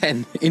Top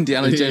 10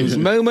 Indiana Jones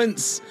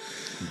moments.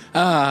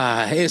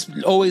 It's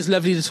always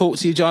lovely to talk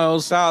to you,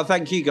 Giles. Oh,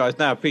 thank you guys.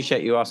 No, I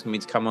appreciate you asking me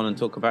to come on and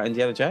talk about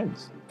Indiana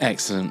Jones.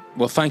 Excellent.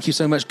 Well, thank you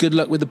so much. Good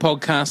luck with the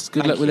podcast.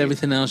 Good luck with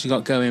everything else you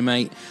got going,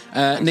 mate.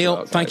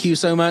 Neil, thank you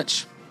so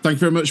much. Thank you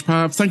very much,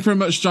 Pav. Thank you very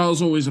much, Giles.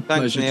 Always a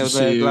pleasure Neil. to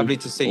see you. Lovely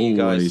to see you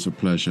guys. Always a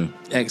pleasure.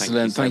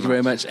 Excellent. Thank you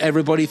very much,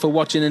 everybody, for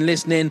watching and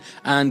listening.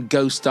 And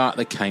go start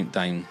the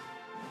countdown.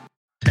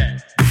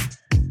 10,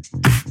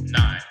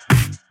 9,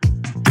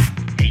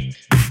 8,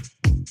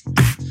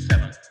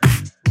 7,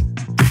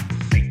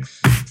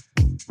 6,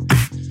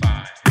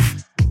 5,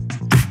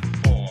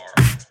 4,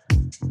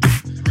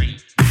 3,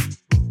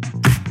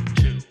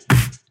 2,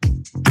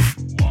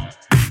 1.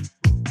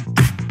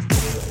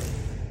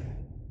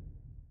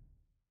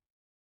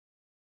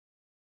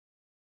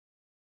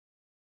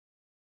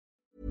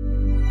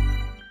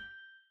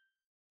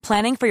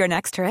 Planning for your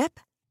next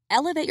trip?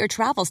 Elevate your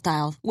travel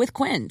style with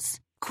Quince.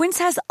 Quince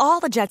has all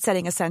the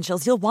jet-setting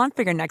essentials you'll want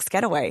for your next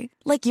getaway,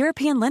 like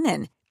European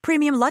linen,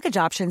 premium luggage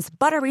options,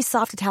 buttery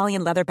soft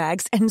Italian leather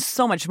bags, and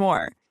so much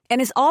more.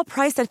 And is all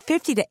priced at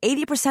 50 to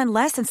 80%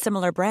 less than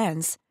similar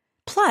brands.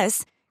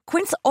 Plus,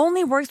 Quince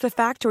only works with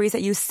factories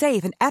that use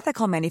safe and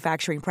ethical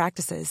manufacturing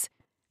practices.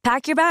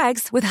 Pack your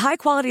bags with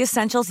high-quality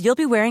essentials you'll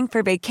be wearing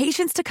for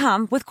vacations to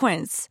come with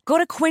Quince. Go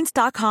to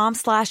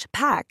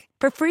quince.com/pack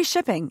for free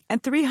shipping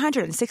and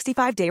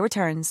 365-day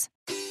returns.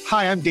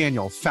 Hi, I'm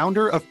Daniel,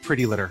 founder of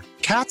Pretty Litter.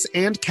 Cats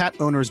and cat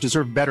owners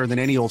deserve better than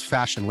any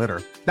old-fashioned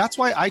litter. That's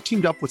why I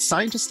teamed up with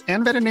scientists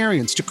and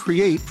veterinarians to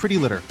create Pretty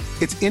Litter.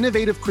 Its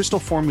innovative crystal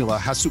formula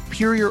has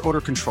superior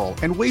odor control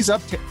and weighs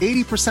up to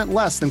 80%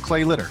 less than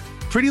clay litter.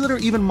 Pretty Litter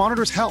even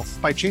monitors health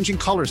by changing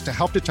colors to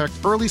help detect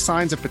early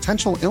signs of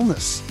potential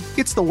illness.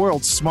 It's the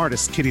world's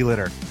smartest kitty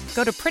litter.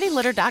 Go to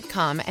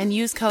prettylitter.com and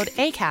use code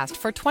ACAST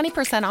for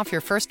 20% off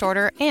your first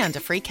order and a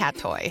free cat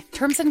toy.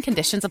 Terms and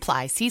conditions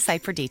apply. See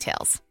site for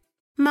details.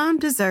 Mom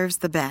deserves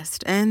the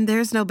best, and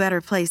there's no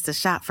better place to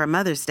shop for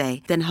Mother's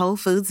Day than Whole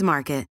Foods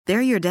Market.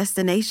 They're your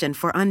destination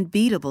for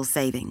unbeatable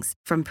savings,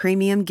 from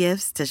premium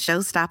gifts to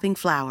show-stopping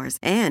flowers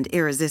and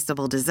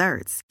irresistible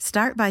desserts.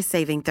 Start by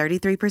saving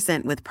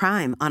 33% with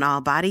Prime on all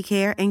body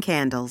care and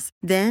candles.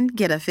 Then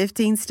get a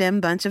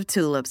 15-stem bunch of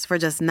tulips for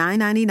just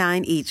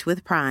 $9.99 each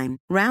with Prime.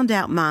 Round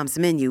out Mom's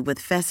menu with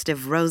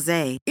festive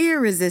rosé,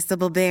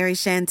 irresistible berry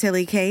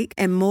chantilly cake,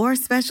 and more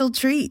special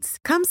treats.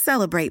 Come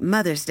celebrate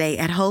Mother's Day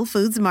at Whole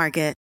Foods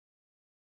Market.